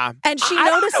thing. Yeah. And she I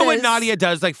notices... don't know what Nadia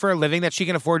does like for a living that she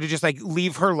can afford to just like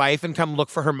leave her life and come look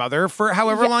for her mother for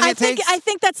however long it takes. I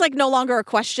think that's like no longer a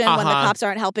question when the cops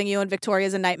aren't helping you and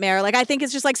Victoria's a nightmare. Like, I think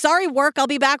it's just like, sorry, work, I'll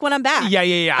be back when I'm back. Yeah.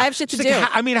 I have shit to do. Like,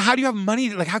 I mean, how do you have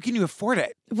money? Like, how can you afford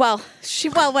it? Well,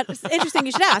 what's interesting,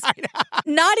 you should ask.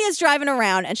 Nadia's driving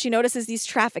around and she notices these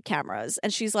traffic cameras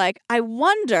and she's like, I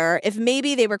wonder if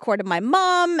maybe they recorded my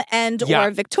mom or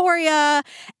Victoria.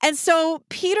 And so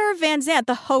Peter Van Zandt,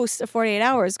 the host of 48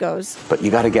 Hours, goes, but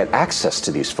you got to get access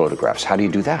to these photographs. How do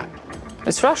you do that?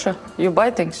 It's Russia. You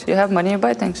buy things. You have money, you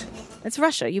buy things. It's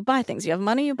Russia. You buy things. You have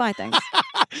money, you buy things.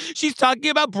 She's talking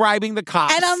about bribing the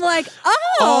cops. And I'm like,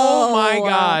 oh my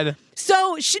God.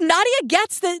 So Nadia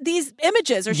gets these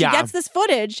images, or she gets this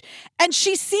footage, and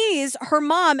she sees her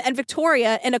mom and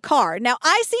Victoria in a car. Now,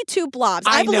 I see two blobs.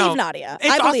 I believe Nadia.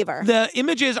 I believe her. The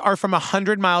images are from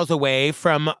 100 miles away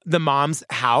from the mom's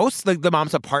house, like the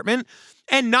mom's apartment.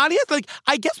 And Nadia's like,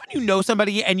 I guess when you know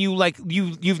somebody and you like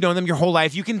you've known them your whole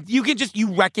life, you can just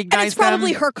recognize and it's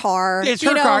probably her car. It's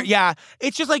her car, yeah.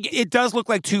 It's just like it does look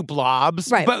like two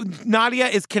blobs. Right. But Nadia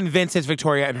is convinced it's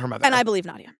Victoria and her mother. And I believe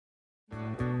Nadia.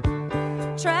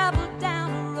 Travel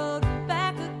down the road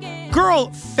back again. Girl,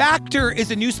 Factor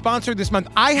is a new sponsor this month.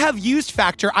 I have used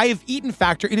Factor. I have eaten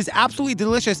Factor. It is absolutely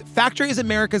delicious. Factor is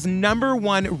America's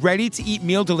 #1 ready-to-eat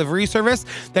meal delivery service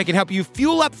that can help you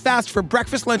fuel up fast for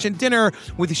breakfast, lunch, and dinner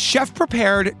with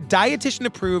chef-prepared,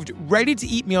 dietitian-approved,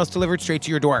 ready-to-eat meals delivered straight to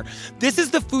your door. This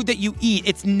is the food that you eat.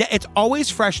 It's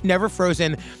always fresh, never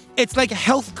frozen. It's like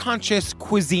health-conscious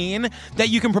cuisine that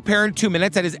you can prepare in 2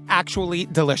 minutes that is actually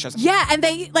delicious. Yeah, and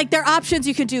they like their options.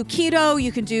 You can do keto,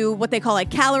 you can do what they call like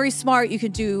calorie smart, you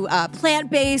can do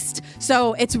plant-based.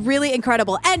 So it's really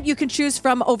incredible. And you can choose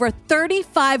from over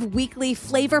 35 weekly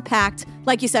flavor-packed,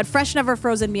 like you said, fresh, never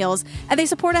frozen meals. And they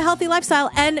support a healthy lifestyle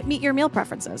and meet your meal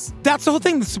preferences. That's the whole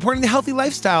thing, supporting the healthy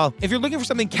lifestyle. If you're looking for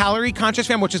something calorie-conscious,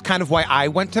 fam, which is kind of why I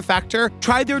went to Factor,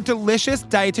 try their delicious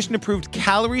dietitian-approved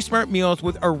calorie-smart meals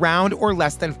with around or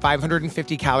less than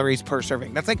 550 calories per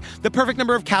serving. That's like the perfect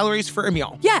number of calories for a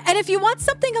meal. Yeah, and if you want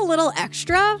something a little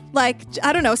extra, like,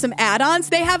 I don't know, some add-ons,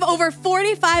 they have over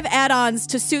 45 add-ons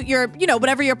to suit your,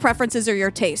 whatever your preferences or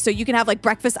your taste. So you can have like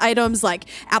breakfast items like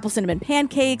apple cinnamon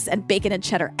pancakes and bacon and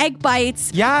cheddar egg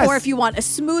bites. Yes. Or if you want a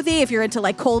smoothie, if you're into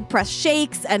like cold pressed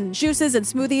shakes and juices and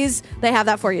smoothies, they have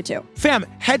that for you too. Fam,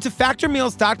 head to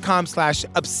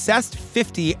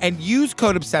factormeals.com/obsessed50 and use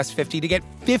code obsessed50 to get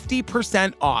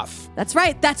 50% off. That's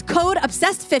right. That's code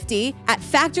obsessed50 at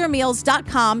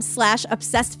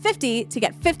factormeals.com/obsessed50 to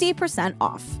get 50%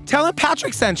 off. Tell him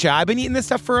Patrick sent you. I've been eating this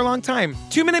stuff for a long time.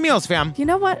 2-minute meals, fam. You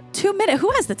know what? 2 minutes. Who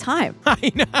has the time?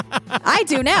 I know. I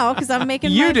do now because I'm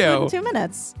making my food in 2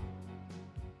 minutes.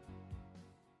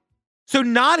 So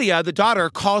Nadia, the daughter,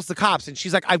 calls the cops and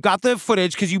she's like, "I've got the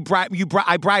footage because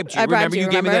I bribed you. Remember you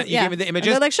gave me the images."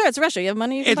 And they're like, "Sure, it's Russia. You have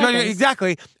money. You can buy things."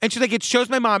 Exactly. And she's like, "It shows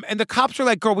my mom." And the cops are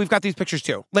like, "Girl, we've got these pictures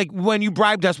too. Like when you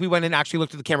bribed us, we went and actually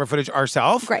looked at the camera footage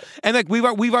ourselves. Great. And like we've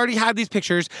already had these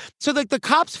pictures." So like the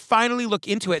cops finally look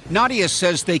into it. Nadia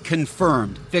says they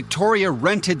confirmed Victoria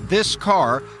rented this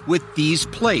car with these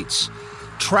plates,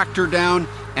 tracked her down,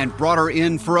 and brought her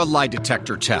in for a lie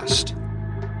detector test.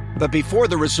 But before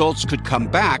the results could come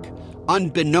back,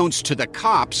 unbeknownst to the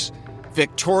cops,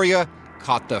 Victoria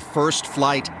caught the first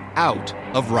flight out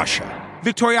of Russia.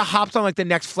 Victoria hops on like the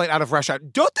next flight out of Russia.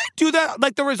 Don't they do that,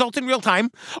 like the results in real time?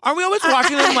 Are we always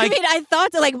watching them like... I mean, I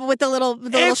thought like with the little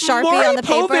Sharpie Maury on the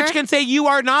paper. Povich can say you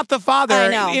are not the father I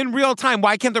know. in real time.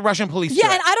 Why can't the Russian police do it?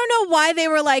 And I don't know why they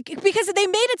were like, because they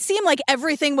made it seem like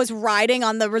everything was riding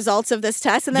on the results of this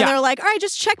test. And then they were like, all right,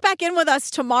 just check back in with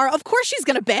us tomorrow. Of course she's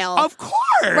going to bail. Of course.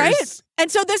 Right? And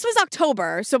so this was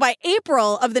October. So by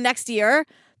April of the next year,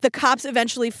 the cops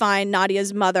eventually find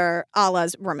Nadia's mother,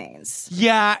 Alla's remains.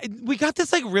 Yeah, we got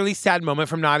this like really sad moment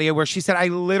from Nadia where she said, "I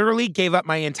literally gave up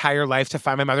my entire life to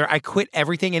find my mother. I quit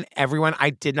everything and everyone.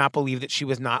 I did not believe that she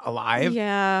was not alive."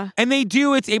 Yeah. And they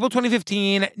do. It's April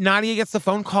 2015. Nadia gets the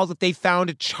phone call that they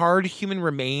found charred human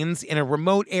remains in a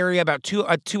remote area about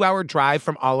a 2-hour drive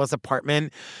from Alla's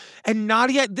apartment. And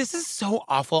Nadia, this is so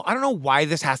awful. I don't know why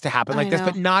this has to happen like this,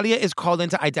 but Nadia is called in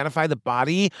to identify the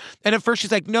body. And at first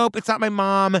she's like, "Nope, it's not my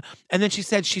mom." And then she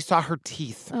said she saw her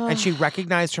teeth and she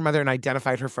recognized her mother and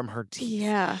identified her from her teeth.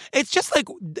 Yeah. It's just like...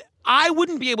 I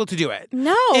wouldn't be able to do it.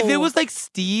 No. If it was like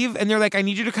Steve and they're like, "I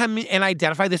need you to come and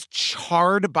identify this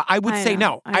charred body," I would say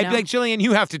no. I'd be like, "Jillian,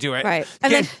 you have to do it." Right.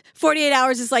 And then 48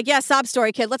 hours is like, yeah, sob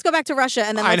story, kid. Let's go back to Russia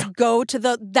and then let's go to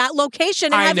that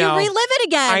location and have you relive it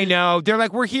again. I know. They're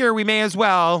like, "We're here. We may as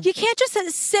well." You can't just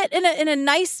sit in a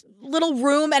nice little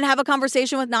room and have a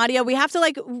conversation with Nadia. We have to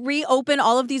like reopen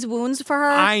all of these wounds for her.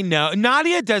 I know.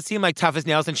 Nadia does seem like tough as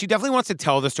nails and she definitely wants to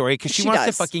tell the story because she wants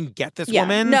to fucking get this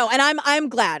woman. No, and I'm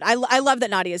glad. I love that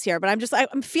Nadia's here, but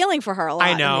I'm feeling for her a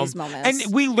lot in these moments.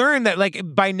 And we learned that like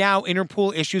by now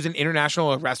Interpol issues an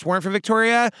international arrest warrant for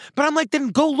Victoria, but I'm like, then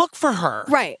go look for her.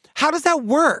 Right. How does that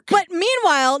work? But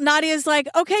meanwhile, Nadia's like,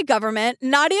 "Okay, government."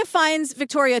 Nadia finds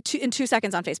Victoria in 2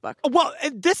 seconds on Facebook. Well,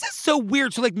 this is so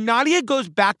weird. So like Nadia goes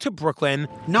back to Brooklyn.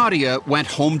 Nadia went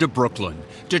home to Brooklyn,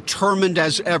 determined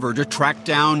as ever to track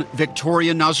down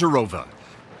Victoria Nazarova.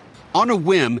 On a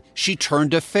whim, she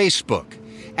turned to Facebook.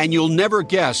 And you'll never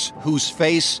guess whose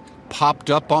face popped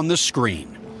up on the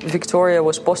screen. Victoria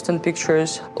was posting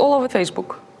pictures all over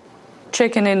Facebook.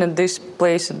 Checking in at this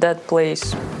place, at that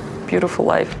place. Beautiful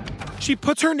life. She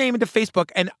puts her name into Facebook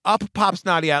and up pops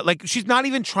Nadia. Like, she's not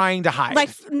even trying to hide.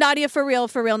 Like, Nadia for real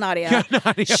Nadia. Yeah,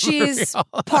 Nadia She's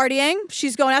partying.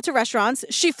 She's going out to restaurants.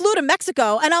 She flew to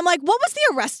Mexico. And I'm like, what was the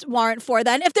arrest warrant for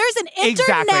then? If there's an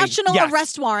international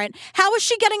arrest warrant, how is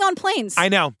she getting on planes? I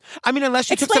know. I mean, unless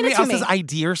she took somebody else's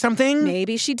ID or something.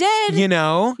 Maybe she did. You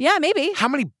know? Yeah, maybe. How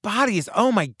many bodies?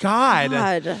 Oh, my God.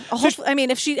 I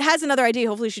mean, if she has another ID,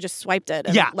 hopefully she just swiped it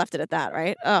and left it at that,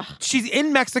 right? Ugh. She's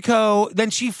in Mexico. Then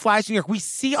she flies to New York. We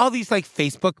see all these like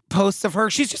Facebook posts of her.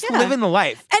 She's just living the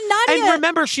life. And Nadia, and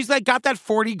remember, she's like got that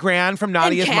 $40,000 from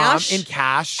Nadia's mom in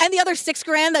cash, and the other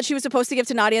 $6,000 that she was supposed to give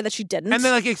to Nadia that she didn't. And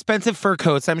then like expensive fur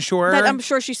coats, I'm sure. That I'm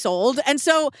sure she sold. And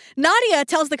so Nadia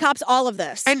tells the cops all of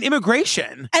this and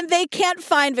immigration, and they can't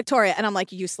find Victoria. And I'm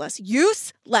like, useless.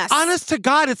 Honest to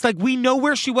God, it's like we know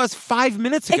where she was 5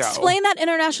 minutes ago. Explain that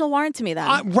international warrant to me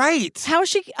then. Right. How is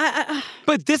she?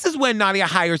 But this is when Nadia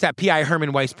hires that PI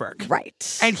Herman Weisberg.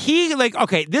 Right. And he like,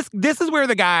 okay, this is where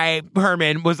the guy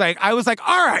Herman was like, I was like,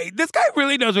 all right, this guy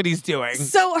really knows what he's doing.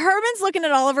 So Herman's looking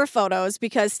at all of her photos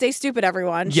because stay stupid,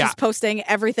 everyone. She's posting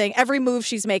everything, every move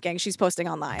she's making, she's posting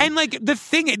online. And like the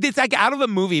thing, it's like out of a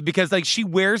movie because like she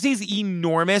wears these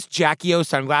enormous Jackie O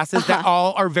sunglasses that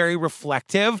all are very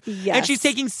reflective. Yes. And she's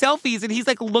taking selfies and he's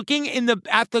like looking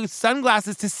at the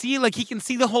sunglasses to see like he can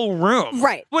see the whole room.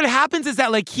 Right. What happens is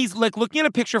that like he's like looking at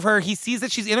a picture of her. He sees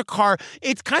that she's in a car.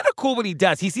 It's kind of cool what he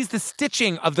does. He sees the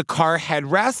stitching of the car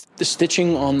headrest. The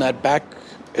stitching on that back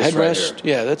headrest,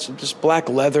 that's just black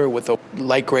leather with a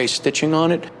light gray stitching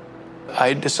on it.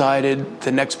 I decided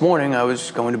the next morning I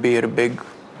was going to be at a big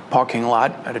parking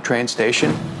lot at a train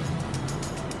station.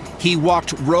 He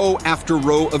walked row after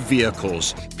row of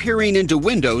vehicles, peering into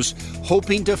windows,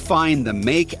 hoping to find the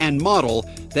make and model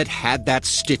that had that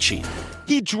stitching.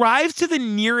 He drives to the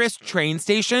nearest train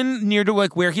station near to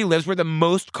like where he lives, where the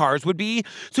most cars would be,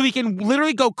 so he can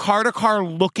literally go car to car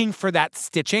looking for that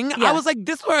stitching. Yeah. I was like,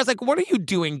 this is where I was like, what are you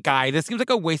doing, guy? This seems like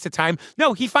a waste of time.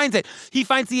 No, he finds it. He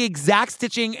finds the exact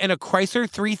stitching in a Chrysler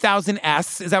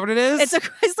 3000S. Is that what it is? It's a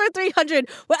Chrysler 300.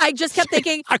 Well, I just kept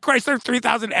thinking a Chrysler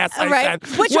 3000S. Right,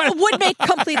 which would make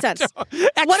complete sense.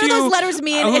 What do those letters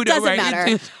mean? It doesn't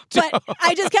matter. But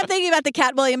I just kept thinking about the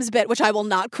Cat Williams bit, which I will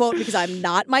not quote because I'm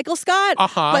not Michael Scott.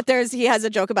 Uh-huh. But he has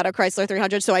a joke about a Chrysler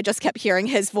 300, so I just kept hearing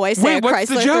his voice say a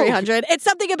Chrysler 300. It's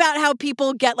something about how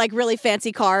people get like really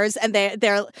fancy cars and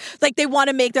they're like they want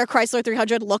to make their Chrysler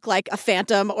 300 look like a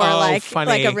Phantom or like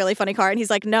a really funny car, and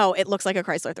he's like, no, it looks like a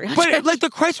Chrysler 300. But like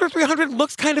the Chrysler 300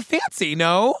 looks kind of fancy,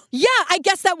 no? Yeah, I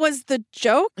guess that was the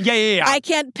joke. Yeah. I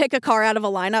can't pick a car out of a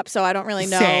lineup, so I don't really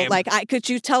know. Same. Like, could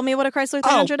you tell me what a Chrysler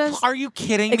 300 is? Are you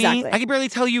kidding Exactly. me? I can barely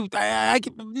tell you.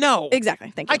 No.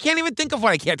 Exactly. Thank you. I can't even think of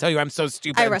what I can't tell you. I'm so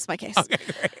stupid. I rest my case. Okay,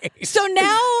 great. So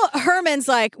now Herman's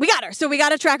like, we got her. So we got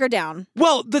to track her down.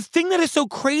 Well, the thing that is so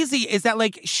crazy is that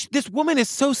like this woman is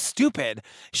so stupid.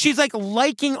 She's like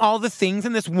liking all the things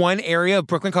in this one area of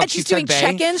Brooklyn called And she's Cheesecake doing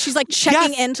Bay. check-ins. She's like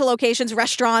checking into locations,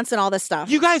 restaurants, and all this stuff.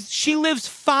 You guys, she lives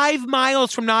 5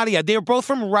 miles from Nadia. They are both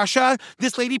from Russia.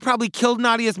 This lady probably killed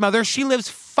Nadia's mother. She lives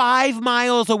 5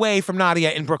 miles away from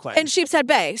Nadia in Brooklyn. In Sheepshead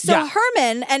Bay. So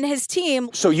Herman and his team...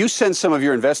 So you sent some of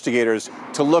your investigators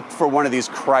to look for one of these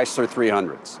Chrysler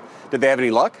 300s. Did they have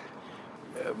any luck?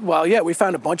 Well, yeah, we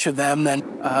found a bunch of them. Then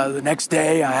the next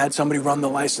day, I had somebody run the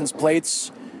license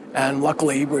plates. And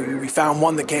luckily, we found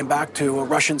one that came back to a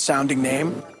Russian-sounding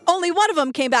name. Only one of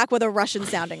them came back with a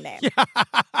Russian-sounding name.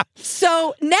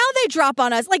 So now they drop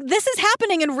on us. Like, this is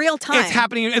happening in real time. It's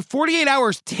happening. And 48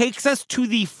 hours takes us to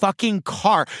the fucking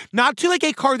car. Not to like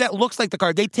a car that looks like the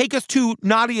car. They take us to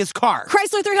Nadia's car.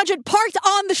 Chrysler 300 parked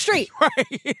on the street.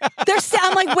 Right.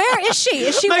 I'm like, where is she?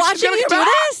 Is she like, watching me do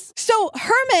this? So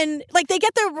Herman, like, they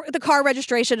get the car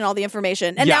registration and all the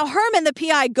information. And now Herman, the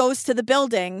PI, goes to the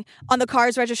building on the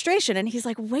car's registration. And he's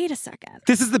like, wait a second.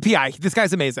 This is the PI. This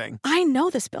guy's amazing. I know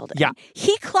this building. Yeah.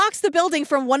 He clocks the building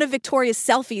from one of Victoria's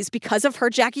selfies because of her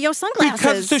Jackie O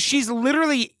sunglasses. So she's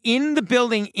literally in the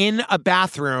building in a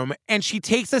bathroom, and she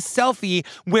takes a selfie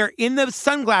where in the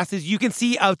sunglasses you can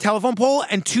see a telephone pole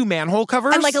and 2 manhole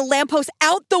covers. And like a lamppost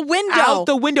out the window. Out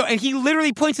the window. And he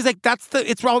literally points, he's like,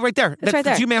 it's all right there. That's right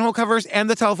there. The 2 manhole covers and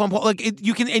the telephone pole. Like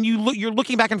you're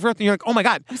looking back and forth and you're like, oh my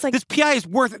God, this PI is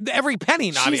worth every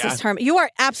penny, Nadia. Jesus, Herman. You are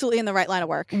absolutely in the right line of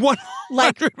work. 100%.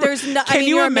 Like, there's no, Can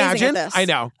you you're imagine? amazing at this. I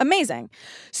know. Amazing.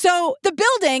 So the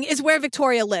building is where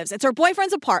Victoria lives. It's her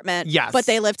boyfriend's apartment. Yes. But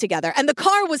they live together. And the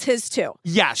car was his too.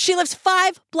 Yes. She lives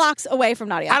 5 blocks away from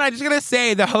Nadia. And I'm just going to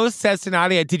say, the host says to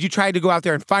Nadia, did you try to go out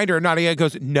there and find her? And Nadia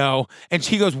goes, no. And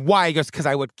she goes, why? He goes, because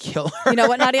I would kill her. You know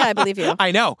what, Nadia? I believe you.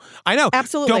 I know.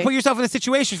 Absolutely. Don't put yourself in a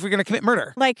situation if you're going to commit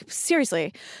murder. Like,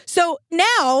 seriously. So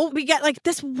now we get like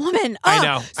this woman. I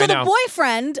know. So the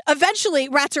boyfriend eventually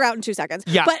rats her out in 2 seconds.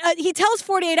 Yeah. But he tells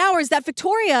 48 Hours that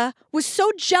Victoria was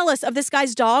so jealous of this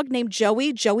guy's dog named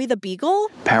Joey the Beagle.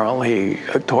 Apparently,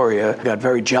 Victoria got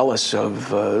very jealous of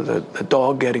the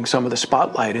dog getting some of the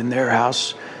spotlight in their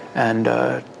house and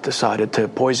decided to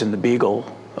poison the Beagle,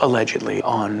 allegedly,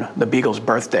 on the Beagle's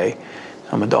birthday.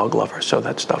 I'm a dog lover, so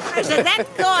that stuff. That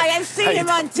guy, I've seen him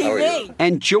on TV.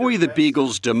 And Joey the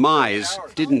Beagle's demise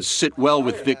didn't sit well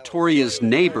with Victoria's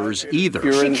neighbors either.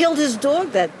 She killed his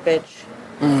dog, that bitch.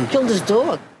 Killed his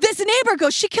dog. This neighbor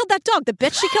goes, she killed that dog. The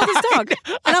bitch, she killed his dog.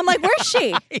 And I'm like, where's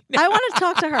she? I want to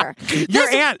talk to her. Your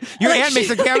aunt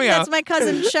makes a cameo. That's my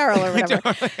cousin Cheryl or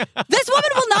whatever. This woman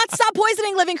will not stop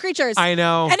poisoning living creatures. I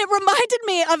know. And it reminded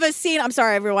me of a scene, I'm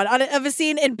sorry, everyone, of a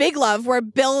scene in Big Love where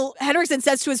Bill Henderson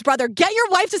says to his brother, get your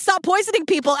wife to stop poisoning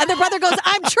people. And the brother goes,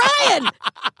 I'm trying.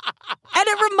 And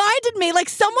it reminded me, like,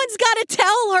 someone's got to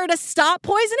tell her to stop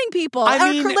poisoning people. I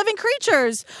mean, living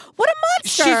creatures. What a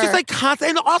monster. She's just like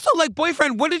constant. And also, like,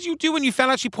 boyfriend, what did you do when you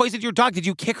found out she poisoned your dog? Did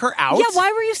you kick her out? Yeah,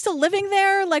 why were you still living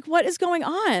there? Like, what is going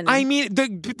on? I mean,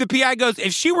 the PI goes,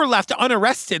 if she were left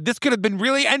unarrested, this could have been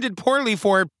really ended poorly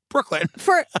for Brooklyn.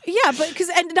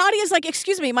 And Nadia's like,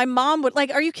 excuse me, my mom would,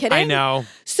 like, are you kidding? I know.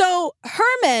 So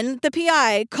Herman, the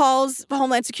PI, calls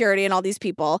Homeland Security and all these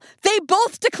people. They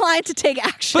both decline to take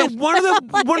action. But one of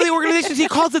the organizations he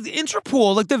calls is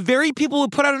Interpol, like the very people who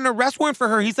put out an arrest warrant for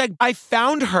her. He's like, I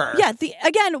found her. Yeah.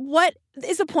 Again, what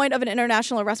is the point of an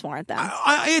international arrest warrant then?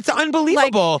 It's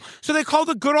unbelievable. So they call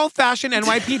the good old fashioned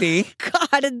NYPD.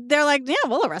 God, and they're like, yeah,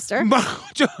 we'll arrest her.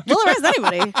 We'll arrest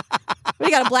anybody. We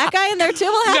got a black guy in there too.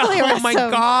 We'll happily arrest him. Oh my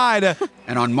God.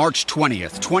 And on March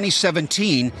 20th,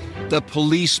 2017, the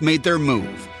police made their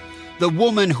move. The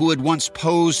woman who had once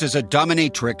posed as a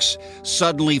dominatrix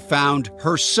suddenly found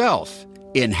herself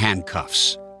in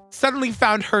handcuffs. Suddenly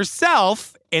found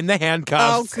herself in the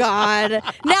handcuffs. Oh, God.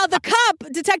 Now, the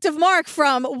cop, Detective Mark,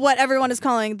 from what everyone is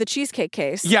calling the Cheesecake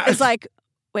case, is like,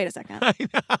 wait a second.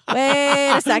 Wait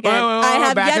a second. I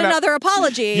have yet another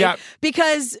apology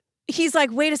because he's like,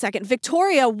 wait a second.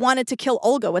 Victoria wanted to kill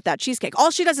Olga with that cheesecake.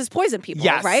 All she does is poison people,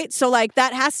 right? So, like,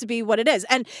 that has to be what it is.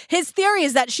 And his theory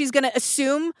is that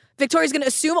Victoria's going to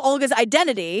assume Olga's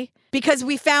identity because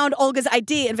we found Olga's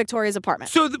ID in Victoria's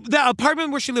apartment. So the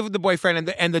apartment where she lived with the boyfriend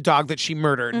and the dog that she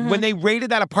murdered, when they raided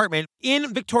that apartment,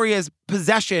 in Victoria's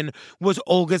possession was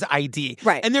Olga's ID.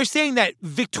 Right. And they're saying that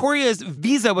Victoria's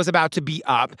visa was about to be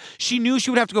up. She knew she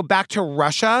would have to go back to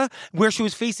Russia where she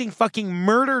was facing fucking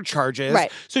murder charges.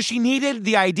 Right. So she needed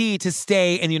the ID to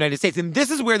stay in the United States. And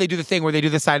this is where they do the thing where they do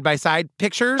the side-by-side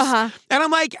pictures. And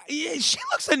I'm like, she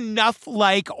looks enough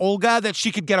like Olga that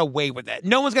she could get away with it.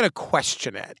 No one's going to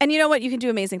question it. And you know what? You can do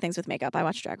amazing things with makeup. I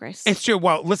watch Drag Race. It's true.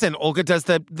 Well, listen, Olga does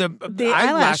the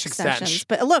eyelash extensions.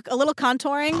 But look, a little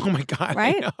contouring. Oh my God.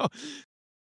 Right? I know.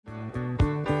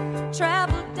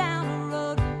 Travel down the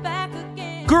road and back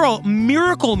again. Girl,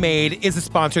 Miracle Made is a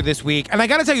sponsor this week. And I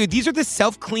got to tell you, these are the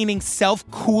self-cleaning,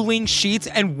 self-cooling sheets.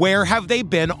 And where have they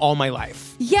been all my life?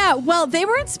 Yeah, well, they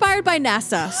were inspired by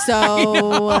NASA,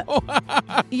 so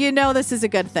you know this is a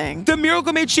good thing. The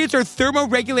Miracle Made sheets are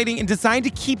thermoregulating and designed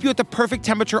to keep you at the perfect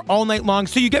temperature all night long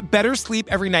so you get better sleep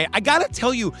every night. I gotta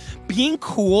tell you, being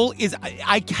cool is,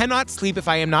 I cannot sleep if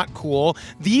I am not cool.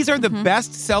 These are the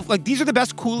best these are the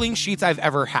best cooling sheets I've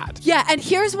ever had. Yeah, and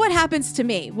here's what happens to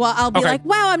me. Well, I'll be like,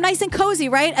 wow, I'm nice and cozy,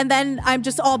 right? And then I'm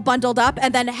just all bundled up,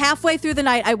 and then halfway through the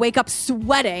night, I wake up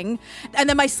sweating, and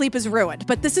then my sleep is ruined.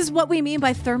 But this is what we mean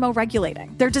by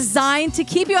thermoregulating. They're designed to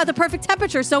keep you at the perfect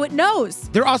temperature so it knows.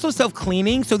 They're also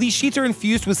self-cleaning, so these sheets are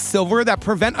infused with silver that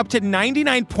prevent up to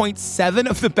 99.7%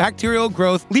 of the bacterial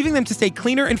growth, leaving them to stay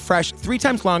cleaner and fresh 3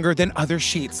 times longer than other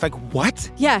sheets. Like,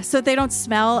 what? Yeah, so they don't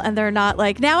smell and they're not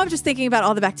like, now I'm just thinking about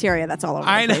all the bacteria that's all over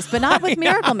the place, but not with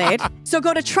Miracle Made. So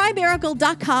go to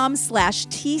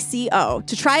trymiracle.com/TCO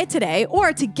to try it today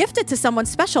or to gift it to someone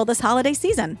special this holiday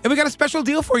season. And we got a special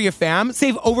deal for you, fam.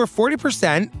 Save over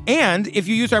 40%. And if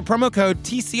you use our promo code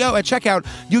TCO at checkout,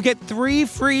 you get 3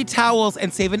 free towels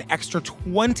and save an extra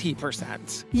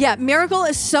 20%. Yeah, Miracle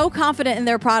is so confident in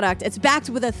their product. It's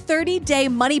backed with a 30-day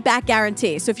money-back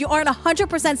guarantee. So if you aren't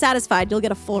 100% satisfied, you'll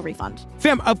get a full refund.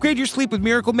 Fam, upgrade your sleep with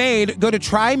Miracle Made. Go to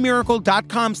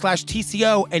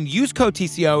trymiracle.com/TCO and use code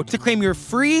TCO to claim your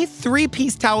free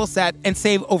 3-piece towel set and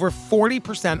save over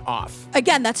 40% off.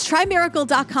 Again, that's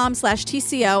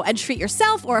trymiracle.com/TCO and treat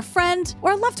yourself or a friend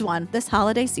or a loved one this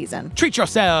holiday season. Treat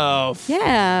yourself.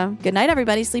 Yeah. Good night,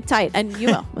 everybody. Sleep tight. And you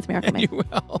will with Miracle Made. You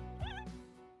will.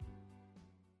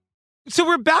 So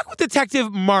we're back with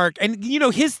Detective Mark, and, you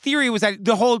know, his theory was that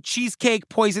the whole cheesecake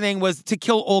poisoning was to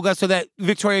kill Olga so that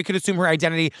Victoria could assume her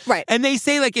identity. Right. And they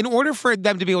say, like, in order for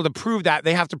them to be able to prove that,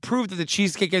 they have to prove that the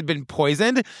cheesecake had been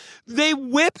poisoned. They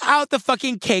whip out the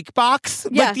fucking cake box.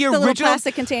 Yeah, like the little original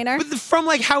plastic container. From,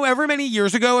 like, however many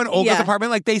years ago in Olga's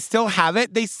apartment. Like, they still have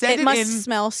it. They said it must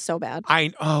smell so bad.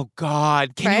 Oh,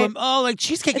 God. Can you, like,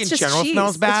 cheesecake it's in general cheese.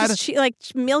 smells bad. It's just like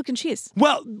milk and cheese.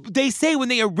 Well, they say when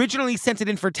they originally sent it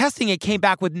in for testing, it came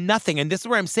back with nothing. And this is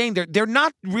where I'm saying they're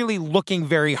not really looking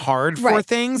very hard for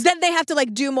things. Then they have to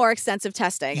like do more extensive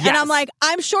testing. Yes. And I'm like,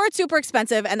 I'm sure it's super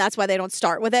expensive and that's why they don't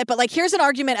start with it. But like, here's an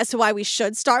argument as to why we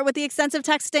should start with the extensive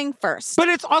testing first. But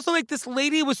it's also like this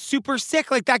lady was super sick.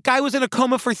 Like that guy was in a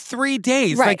coma for 3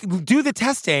 days. Right. Like do the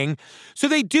testing. So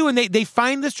they do. And they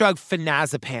find this drug,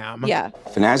 phenazepam. Yeah.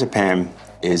 Phenazepam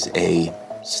is a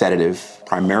sedative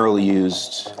primarily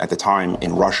used at the time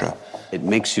in Russia. It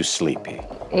makes you sleepy.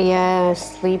 Yeah,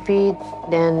 sleepy,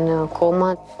 then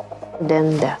coma,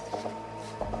 then death.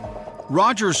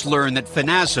 Rogers learned that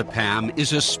phenazepam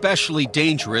is especially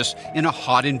dangerous in a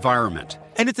hot environment.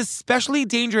 And it's especially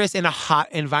dangerous in a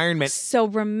hot environment. So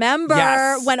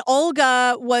remember when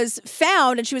Olga was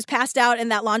found and she was passed out in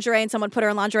that lingerie and someone put her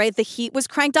in lingerie, the heat was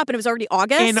cranked up and it was already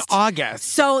August. In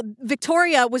August. So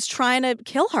Victoria was trying to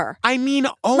kill her. I mean,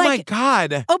 oh my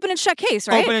God. Open and shut case,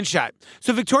 right? Open and shut.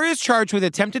 So Victoria's charged with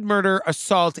attempted murder,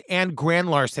 assault, and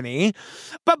grand larceny.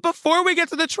 But before we get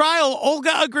to the trial,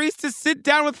 Olga agrees to sit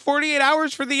down with 48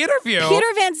 hours for the interview.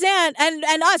 Peter Van Zandt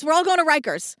and us, we're all going to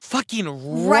Rikers. Fucking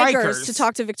Rikers. To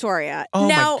talk to Victoria. Oh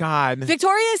now, my God.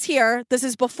 Victoria is here. This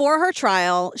is before her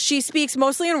trial. She speaks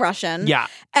mostly in Russian. Yeah.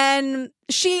 And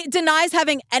she denies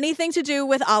having anything to do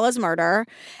with Alla's murder.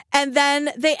 And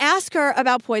then they ask her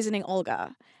about poisoning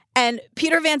Olga. And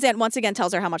Peter Van Zandt once again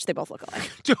tells her how much they both look alike.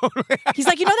 Totally. He's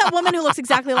like, you know that woman who looks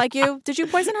exactly like you? Did you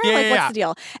poison her? What's the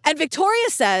deal? And Victoria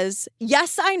says,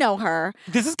 yes, I know her.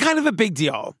 This is kind of a big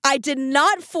deal. I did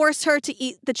not force her to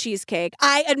eat the cheesecake.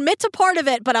 I admit to part of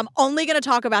it, but I'm only going to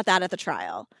talk about that at the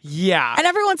trial. Yeah. And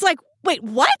everyone's like, wait,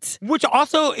 what? Which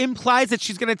also implies that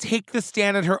she's going to take the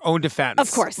stand in her own defense.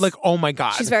 Of course. Like, oh my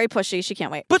God. She's very pushy. She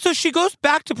can't wait. But so she goes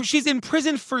back to, she's in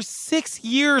prison for 6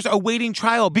 years awaiting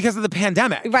trial because of the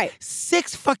pandemic. Right.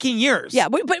 6 fucking years. Yeah,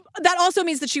 but that also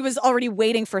means that she was already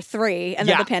waiting for 3 and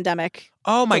then the pandemic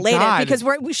delayed God. it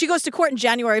because she goes to court in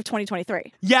January of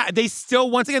 2023. Yeah, they still,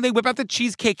 once again, they whip out the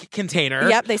cheesecake container.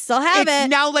 Yep, they still have it.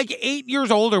 It's now like 8 years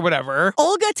old or whatever.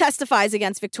 Olga testifies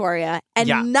against Victoria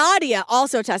and Nadia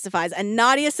also testifies. And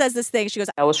Nadia says this thing. She goes,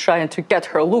 I was trying to get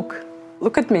her. Look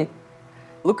at me.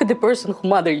 Look at the person whose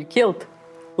mother you killed.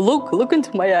 Look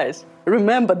into my eyes.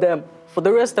 Remember them for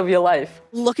the rest of your life.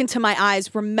 Look into my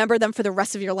eyes. Remember them for the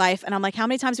rest of your life. And I'm like, how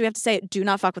many times do we have to say it? Do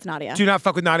not fuck with Nadia. Do not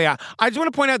fuck with Nadia. I just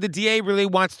want to point out the DA really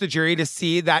wants the jury to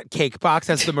see that cake box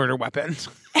as the murder weapon.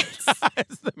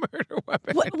 It's the murder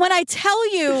weapon. When I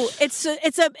tell you, it's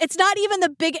not even the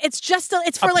big. It's just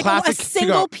it's for like a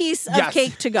single piece of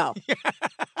cake to go.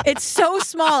 It's so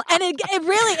small, and it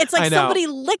really it's like somebody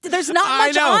licked it. There's not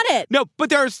much on it. No, but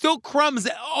there are still crumbs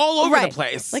all over the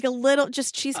place. Like a little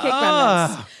just cheesecake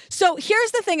remnants. So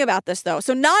here's the thing about this, though.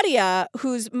 So Nadia,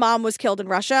 whose mom was killed in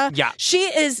Russia, she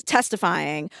is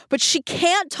testifying, but she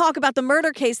can't talk about the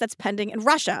murder case that's pending in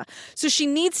Russia. So she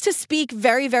needs to speak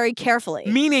very, very carefully.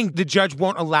 Meaning the judge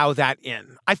won't allow that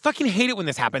in. I fucking hate it when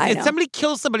this happens. If somebody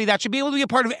kills somebody, that should be able to be a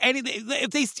part of anything.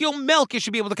 If they steal milk, it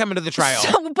should be able to come into the trial.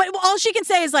 But all she can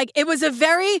say is like, it was a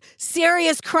very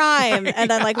serious crime.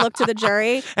 And then like look to the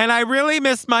jury. And I really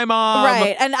miss my mom.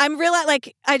 Right. And I'm really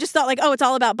like, I just thought like, oh, it's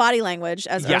all about body language,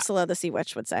 as Ursula the Sea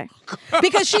Witch would say.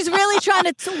 Because she's really trying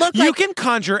to look like... You can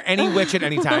conjure any witch at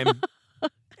any time.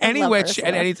 Any witch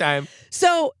at any time.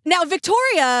 So now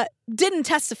Victoria didn't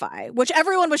testify, which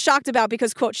everyone was shocked about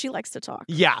because, quote, she likes to talk.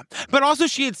 Yeah. But also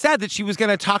she had said that she was going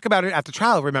to talk about it at the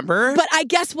trial, remember? But I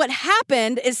guess what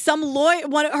happened is some lawyer,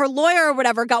 her lawyer or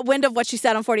whatever, got wind of what she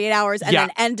said on 48 Hours and then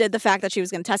ended the fact that she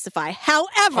was going to testify.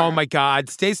 However... Oh my God,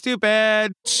 stay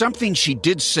stupid. Something she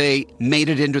did say made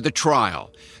it into the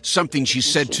trial. Something she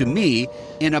said to me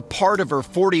in a part of her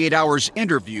 48 Hours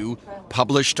interview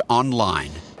published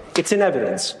online. It's in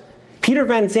evidence. Peter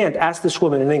Van Zandt asked this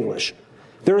woman in English,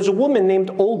 there is a woman named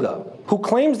Olga who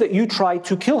claims that you tried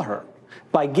to kill her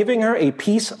by giving her a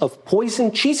piece of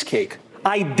poisoned cheesecake.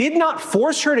 I did not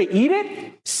force her to eat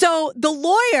it? So the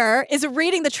lawyer is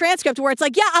reading the transcript where it's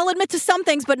like, yeah, I'll admit to some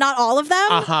things, but not all of them.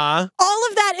 Uh-huh. All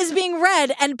of that is being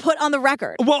read and put on the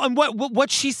record. Well, and what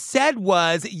she said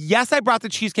was, yes, I brought the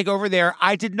cheesecake over there.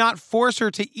 I did not force her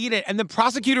to eat it. And the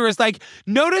prosecutor is like,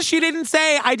 notice she didn't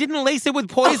say I didn't lace it with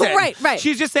poison. Oh, right.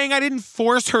 She's just saying I didn't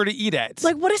force her to eat it.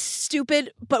 Like, what a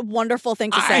stupid but wonderful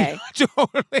thing to say.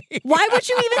 Totally. Why would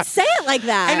you even say it like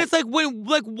that? And it's like,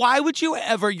 why would you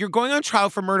ever, you're going on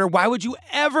trial for murder, why would you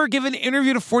ever give an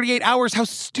interview to 48 Hours? How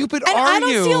stupid are you? I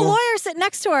don't see a lawyer sitting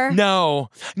next to her. No.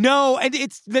 And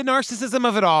it's the narcissism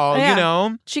of it all, you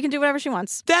know? She can do whatever she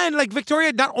wants. Then, like,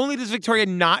 Victoria, not only does Victoria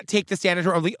not take the stand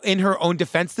in her own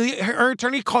defense, her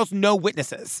attorney calls no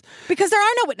witnesses. Because there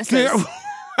are no witnesses.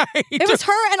 Right. It was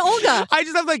her and Olga. I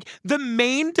just have like the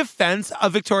main defense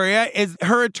of Victoria is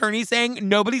her attorney saying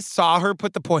nobody saw her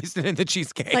put the poison in the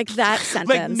cheesecake. Like that sentence.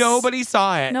 Like nobody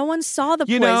saw it. No one saw the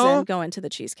poison go into the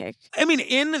cheesecake. I mean,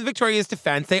 in Victoria's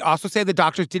defense, they also say the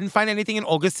doctors didn't find anything in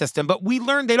Olga's system, but we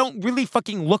learned they don't really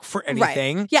fucking look for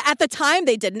anything. Right. Yeah, at the time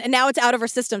they didn't, and now it's out of her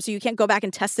system, so you can't go back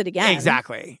and test it again.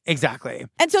 Exactly.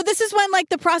 And so this is when like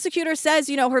the prosecutor says,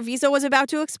 you know, her visa was about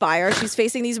to expire. She's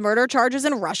facing these murder charges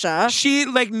in Russia. She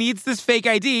like needs this fake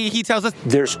ID. He tells us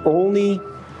there's only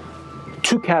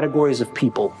 2 categories of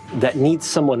people that need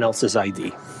someone else's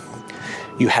ID.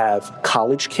 You have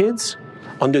college kids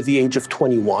under the age of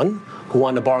 21 who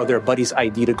want to borrow their buddy's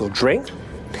ID to go drink.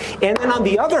 And then on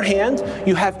the other hand,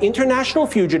 you have international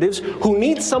fugitives who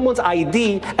need someone's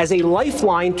ID as a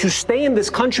lifeline to stay in this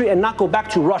country and not go back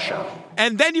to Russia.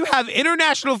 And then you have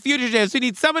international fugitives who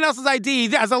need someone else's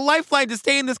ID as a lifeline to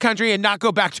stay in this country and not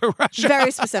go back to Russia.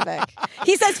 Very specific.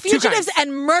 He says fugitives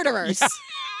and murderers.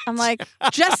 I'm like,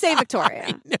 just say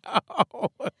Victoria. No.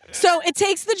 So it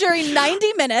takes the jury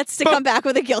 90 minutes to come back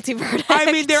with a guilty verdict.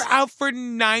 I mean, they're out for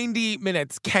 90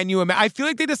 minutes. Can you imagine? I feel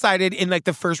like they decided in like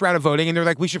the first round of voting, and they're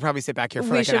like, we should probably sit back here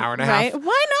for an hour and a half.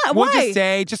 Why not? We'll Why?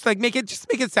 just say, make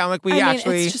it sound like we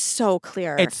actually. It's just so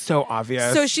clear. It's so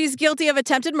obvious. So she's guilty of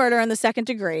attempted murder in the second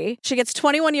degree. She gets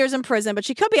 21 years in prison, but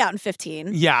she could be out in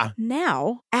 15. Yeah.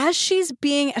 Now, as she's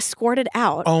being escorted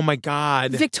out, oh my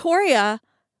God, Victoria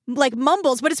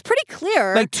mumbles, but it's pretty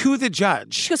clear. Like to the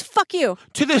judge. She goes, fuck you.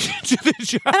 To the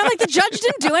judge. And I'm like, the judge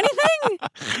didn't do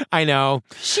anything? I know.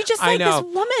 She just this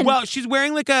woman. Well, she's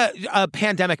wearing like a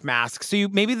pandemic mask. So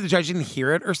maybe the judge didn't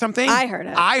hear it or something. I heard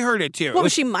it. I heard it too. What,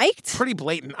 was she mic'd? Pretty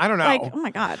blatant. I don't know. Like, oh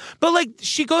my God. But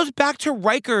she goes back to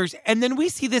Rikers, and then we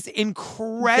see this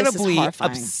incredibly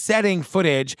upsetting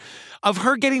footage of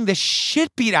her getting the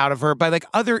shit beat out of her by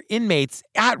other inmates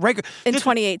at Rikers. In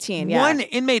 2018, yeah. One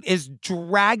inmate is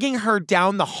dragging her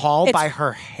down the hall by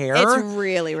her hair. It's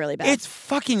really, really bad. It's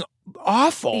fucking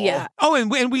awful. Yeah. Oh,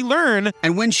 and we learn.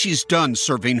 And when she's done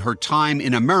serving her time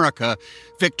in America,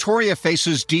 Victoria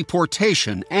faces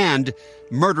deportation and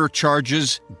murder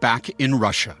charges back in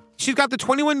Russia. She's got the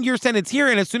 21-year sentence here,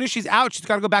 and as soon as she's out, she's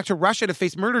got to go back to Russia to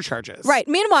face murder charges. Right.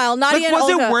 Meanwhile, Nadia and was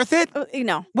Olga... it worth it?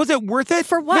 No. Was it worth it?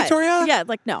 For what? Victoria? Yeah,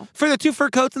 no. For the 2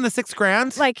 fur coats and the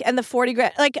 $6,000? And the 40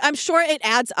 grand. I'm sure it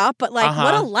adds up, but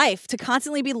what a life to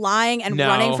constantly be lying and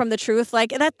running from the truth.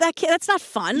 That's not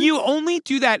fun. You only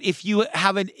do that if you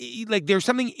have there's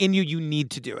something in you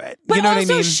need to do it. But you know also,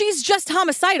 what I mean? she's just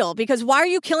homicidal, because why are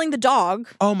you killing the dog?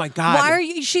 Oh my God. Why are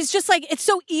you... She's just it's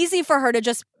so easy for her to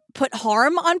just put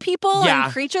harm on people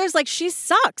and creatures. She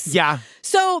sucks. Yeah.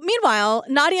 So meanwhile,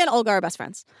 Nadia and Olga are best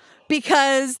friends,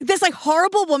 because this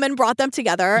horrible woman brought them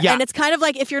together. Yeah. And it's kind of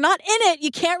if you're not in it, you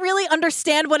can't really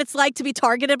understand what it's like to be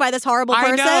targeted by this horrible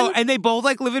person. I know. And they both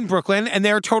live in Brooklyn, and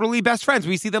they're totally best friends.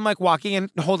 We see them walking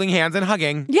and holding hands and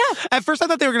hugging. Yeah. At first I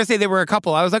thought they were going to say they were a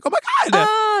couple. I was like, oh my God.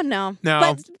 Oh, no. No.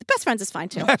 But best friends is fine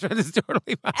too. Best friends is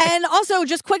totally fine. And also,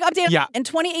 just quick update. Yeah. In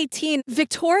 2018,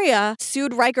 Victoria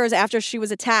sued Rikers after she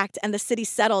was attacked, and the city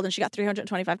settled, and she got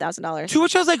 $325,000. To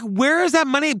which I was like, where is that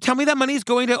money? Tell me that money is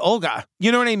going to Olga.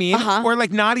 You know what I mean? Or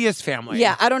Nadia's family.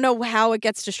 Yeah, I don't know how it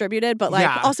gets distributed, but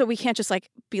also we can't just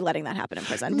be letting that happen in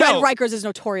prison. No. Rikers is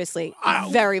notoriously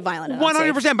very violent and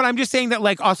unsafe. 100%, but I'm just saying that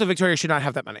also Victoria should not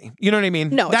have that money. You know what I mean?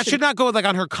 No, that should not go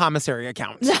on her commissary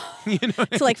account. No. You know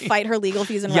what to fight her legal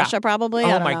fees in Russia, probably.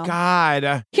 Oh my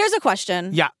God. Here's a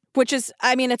question. Yeah. Which is,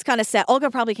 it's kind of sad.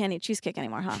 Olga probably can't eat cheesecake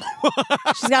anymore, huh?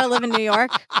 She's got to live in New York.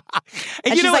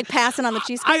 And she's passing on the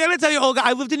cheesecake. I got to tell you, Olga,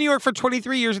 I lived in New York for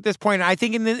 23 years at this point. And I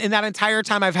think in that entire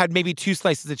time, I've had maybe 2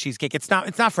 slices of cheesecake. It's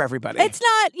not for everybody. It's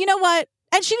not, you know what?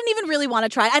 And she didn't even really want to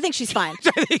try it. I think she's fine.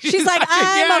 She's like,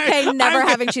 I'm okay never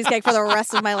having cheesecake for the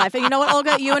rest of my life. And you know what,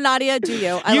 Olga? You and Nadia, do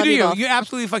you. I love you both. You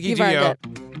absolutely fucking You've do you. It.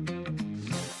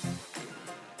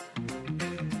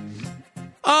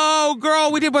 Oh,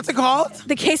 girl, we did, what's it called?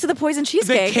 The Case of the Poisoned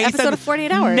Cheesecake, episode of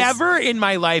 48 Hours. Never in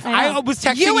my life. I was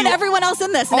texting you. You and everyone else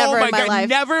in this, never in my life.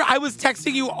 Never. I was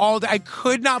texting you all day. I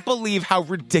could not believe how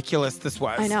ridiculous this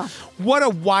was. I know. What a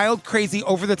wild, crazy,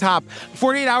 over the top.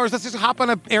 48 hours, let's just hop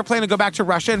on an airplane and go back to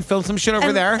Russia and film some shit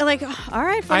over there. All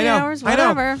right, 48 hours,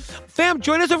 whatever. I know. Fam,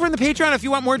 join us over in the Patreon if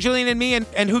you want more Jillian and me,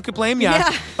 and who could blame ya?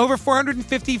 Yeah. Over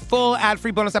 450 full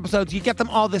ad-free bonus episodes. You get them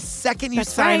all the second you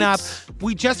sign up.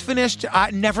 We just finished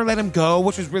Never Let Him Go,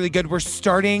 which was really good. We're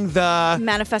starting the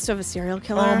Manifesto of a Serial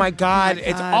Killer. Oh my God.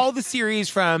 It's all the series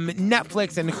from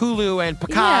Netflix and Hulu and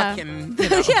Peacock and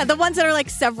yeah, the ones that are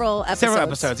several episodes. Several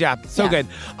episodes, yeah. So good.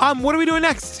 What are we doing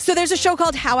next? So there's a show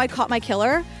called How I Caught My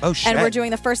Killer. Oh shit. And we're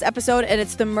doing the first episode, and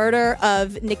it's the murder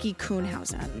of Nikki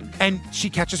Kuhnhausen. And she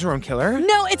catches her own killer?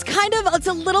 No, it's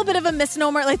a little bit of a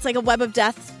misnomer. It's like a Web of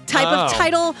Death type of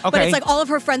title, but it's all of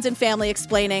her friends and family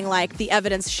explaining the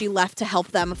evidence she left to help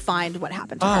them find what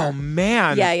happened to her. Oh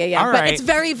man. Yeah. All but right. it's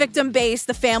very victim based.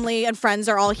 The family and friends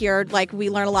are all here. We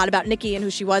learn a lot about Nikki and who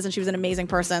she was, and she was an amazing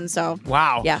person. So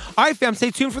wow. Yeah. All right, fam.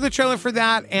 Stay tuned for the trailer for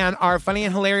that and our funny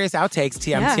and hilarious outtakes.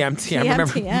 TM.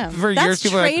 Remember for years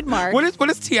people trademark. What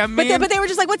does TM mean? But they were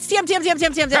just like, what's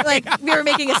TM? We were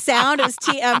making a sound. It was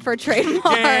TM for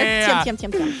trademark. Yeah.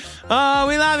 TM. Oh,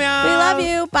 we love you. We love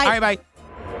you. Bye. All right, bye.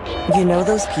 You know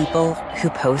those people who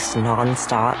post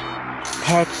nonstop?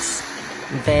 Pics,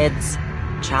 vids,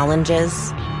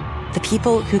 challenges? The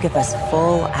people who give us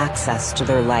full access to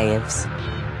their lives,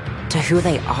 to who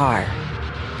they are.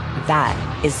 That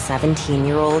is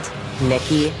 17-year-old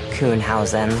Nikki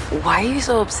Kuhnhausen. Why are you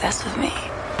so obsessed with me?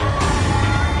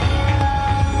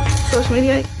 Social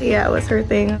media, yeah, it was her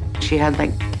thing. She had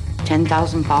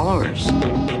 10,000 followers.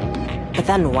 But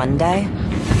then one day,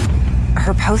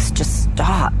 her posts just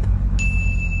stop.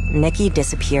 Nikki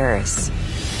disappears.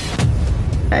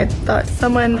 I thought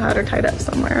someone had her tied up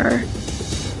somewhere.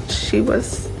 She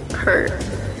was hurt,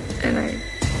 and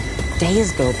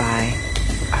Days go by.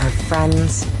 Her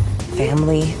friends,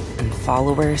 family, and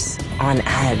followers on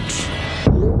edge.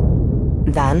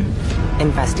 Then,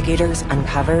 investigators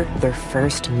uncover their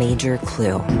first major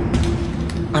clue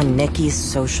on Nikki's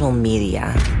social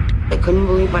media. I couldn't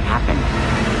believe what happened.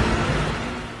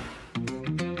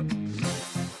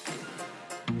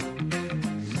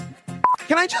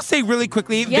 Can I just say really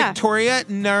quickly, Victoria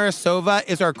Narasova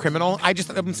is our criminal.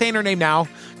 I'm saying her name now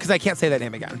because I can't say that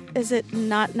name again. Is it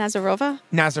not Nazarova?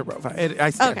 Nazarova. I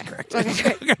stand correct.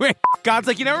 Okay. God's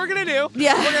like, you know what we're going to do?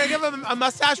 Yeah. We're going to give him a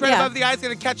mustache right above the eyes,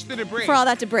 going to catch the debris. For all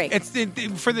that debris. It's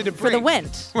for the debris. For the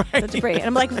wind. Right. The debris. And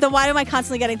I'm like, then why am I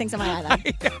constantly getting things in my eye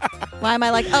then? Why am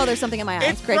I like, oh, there's something in my eye?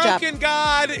 It's Great broken, job.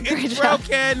 God. It's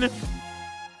broken.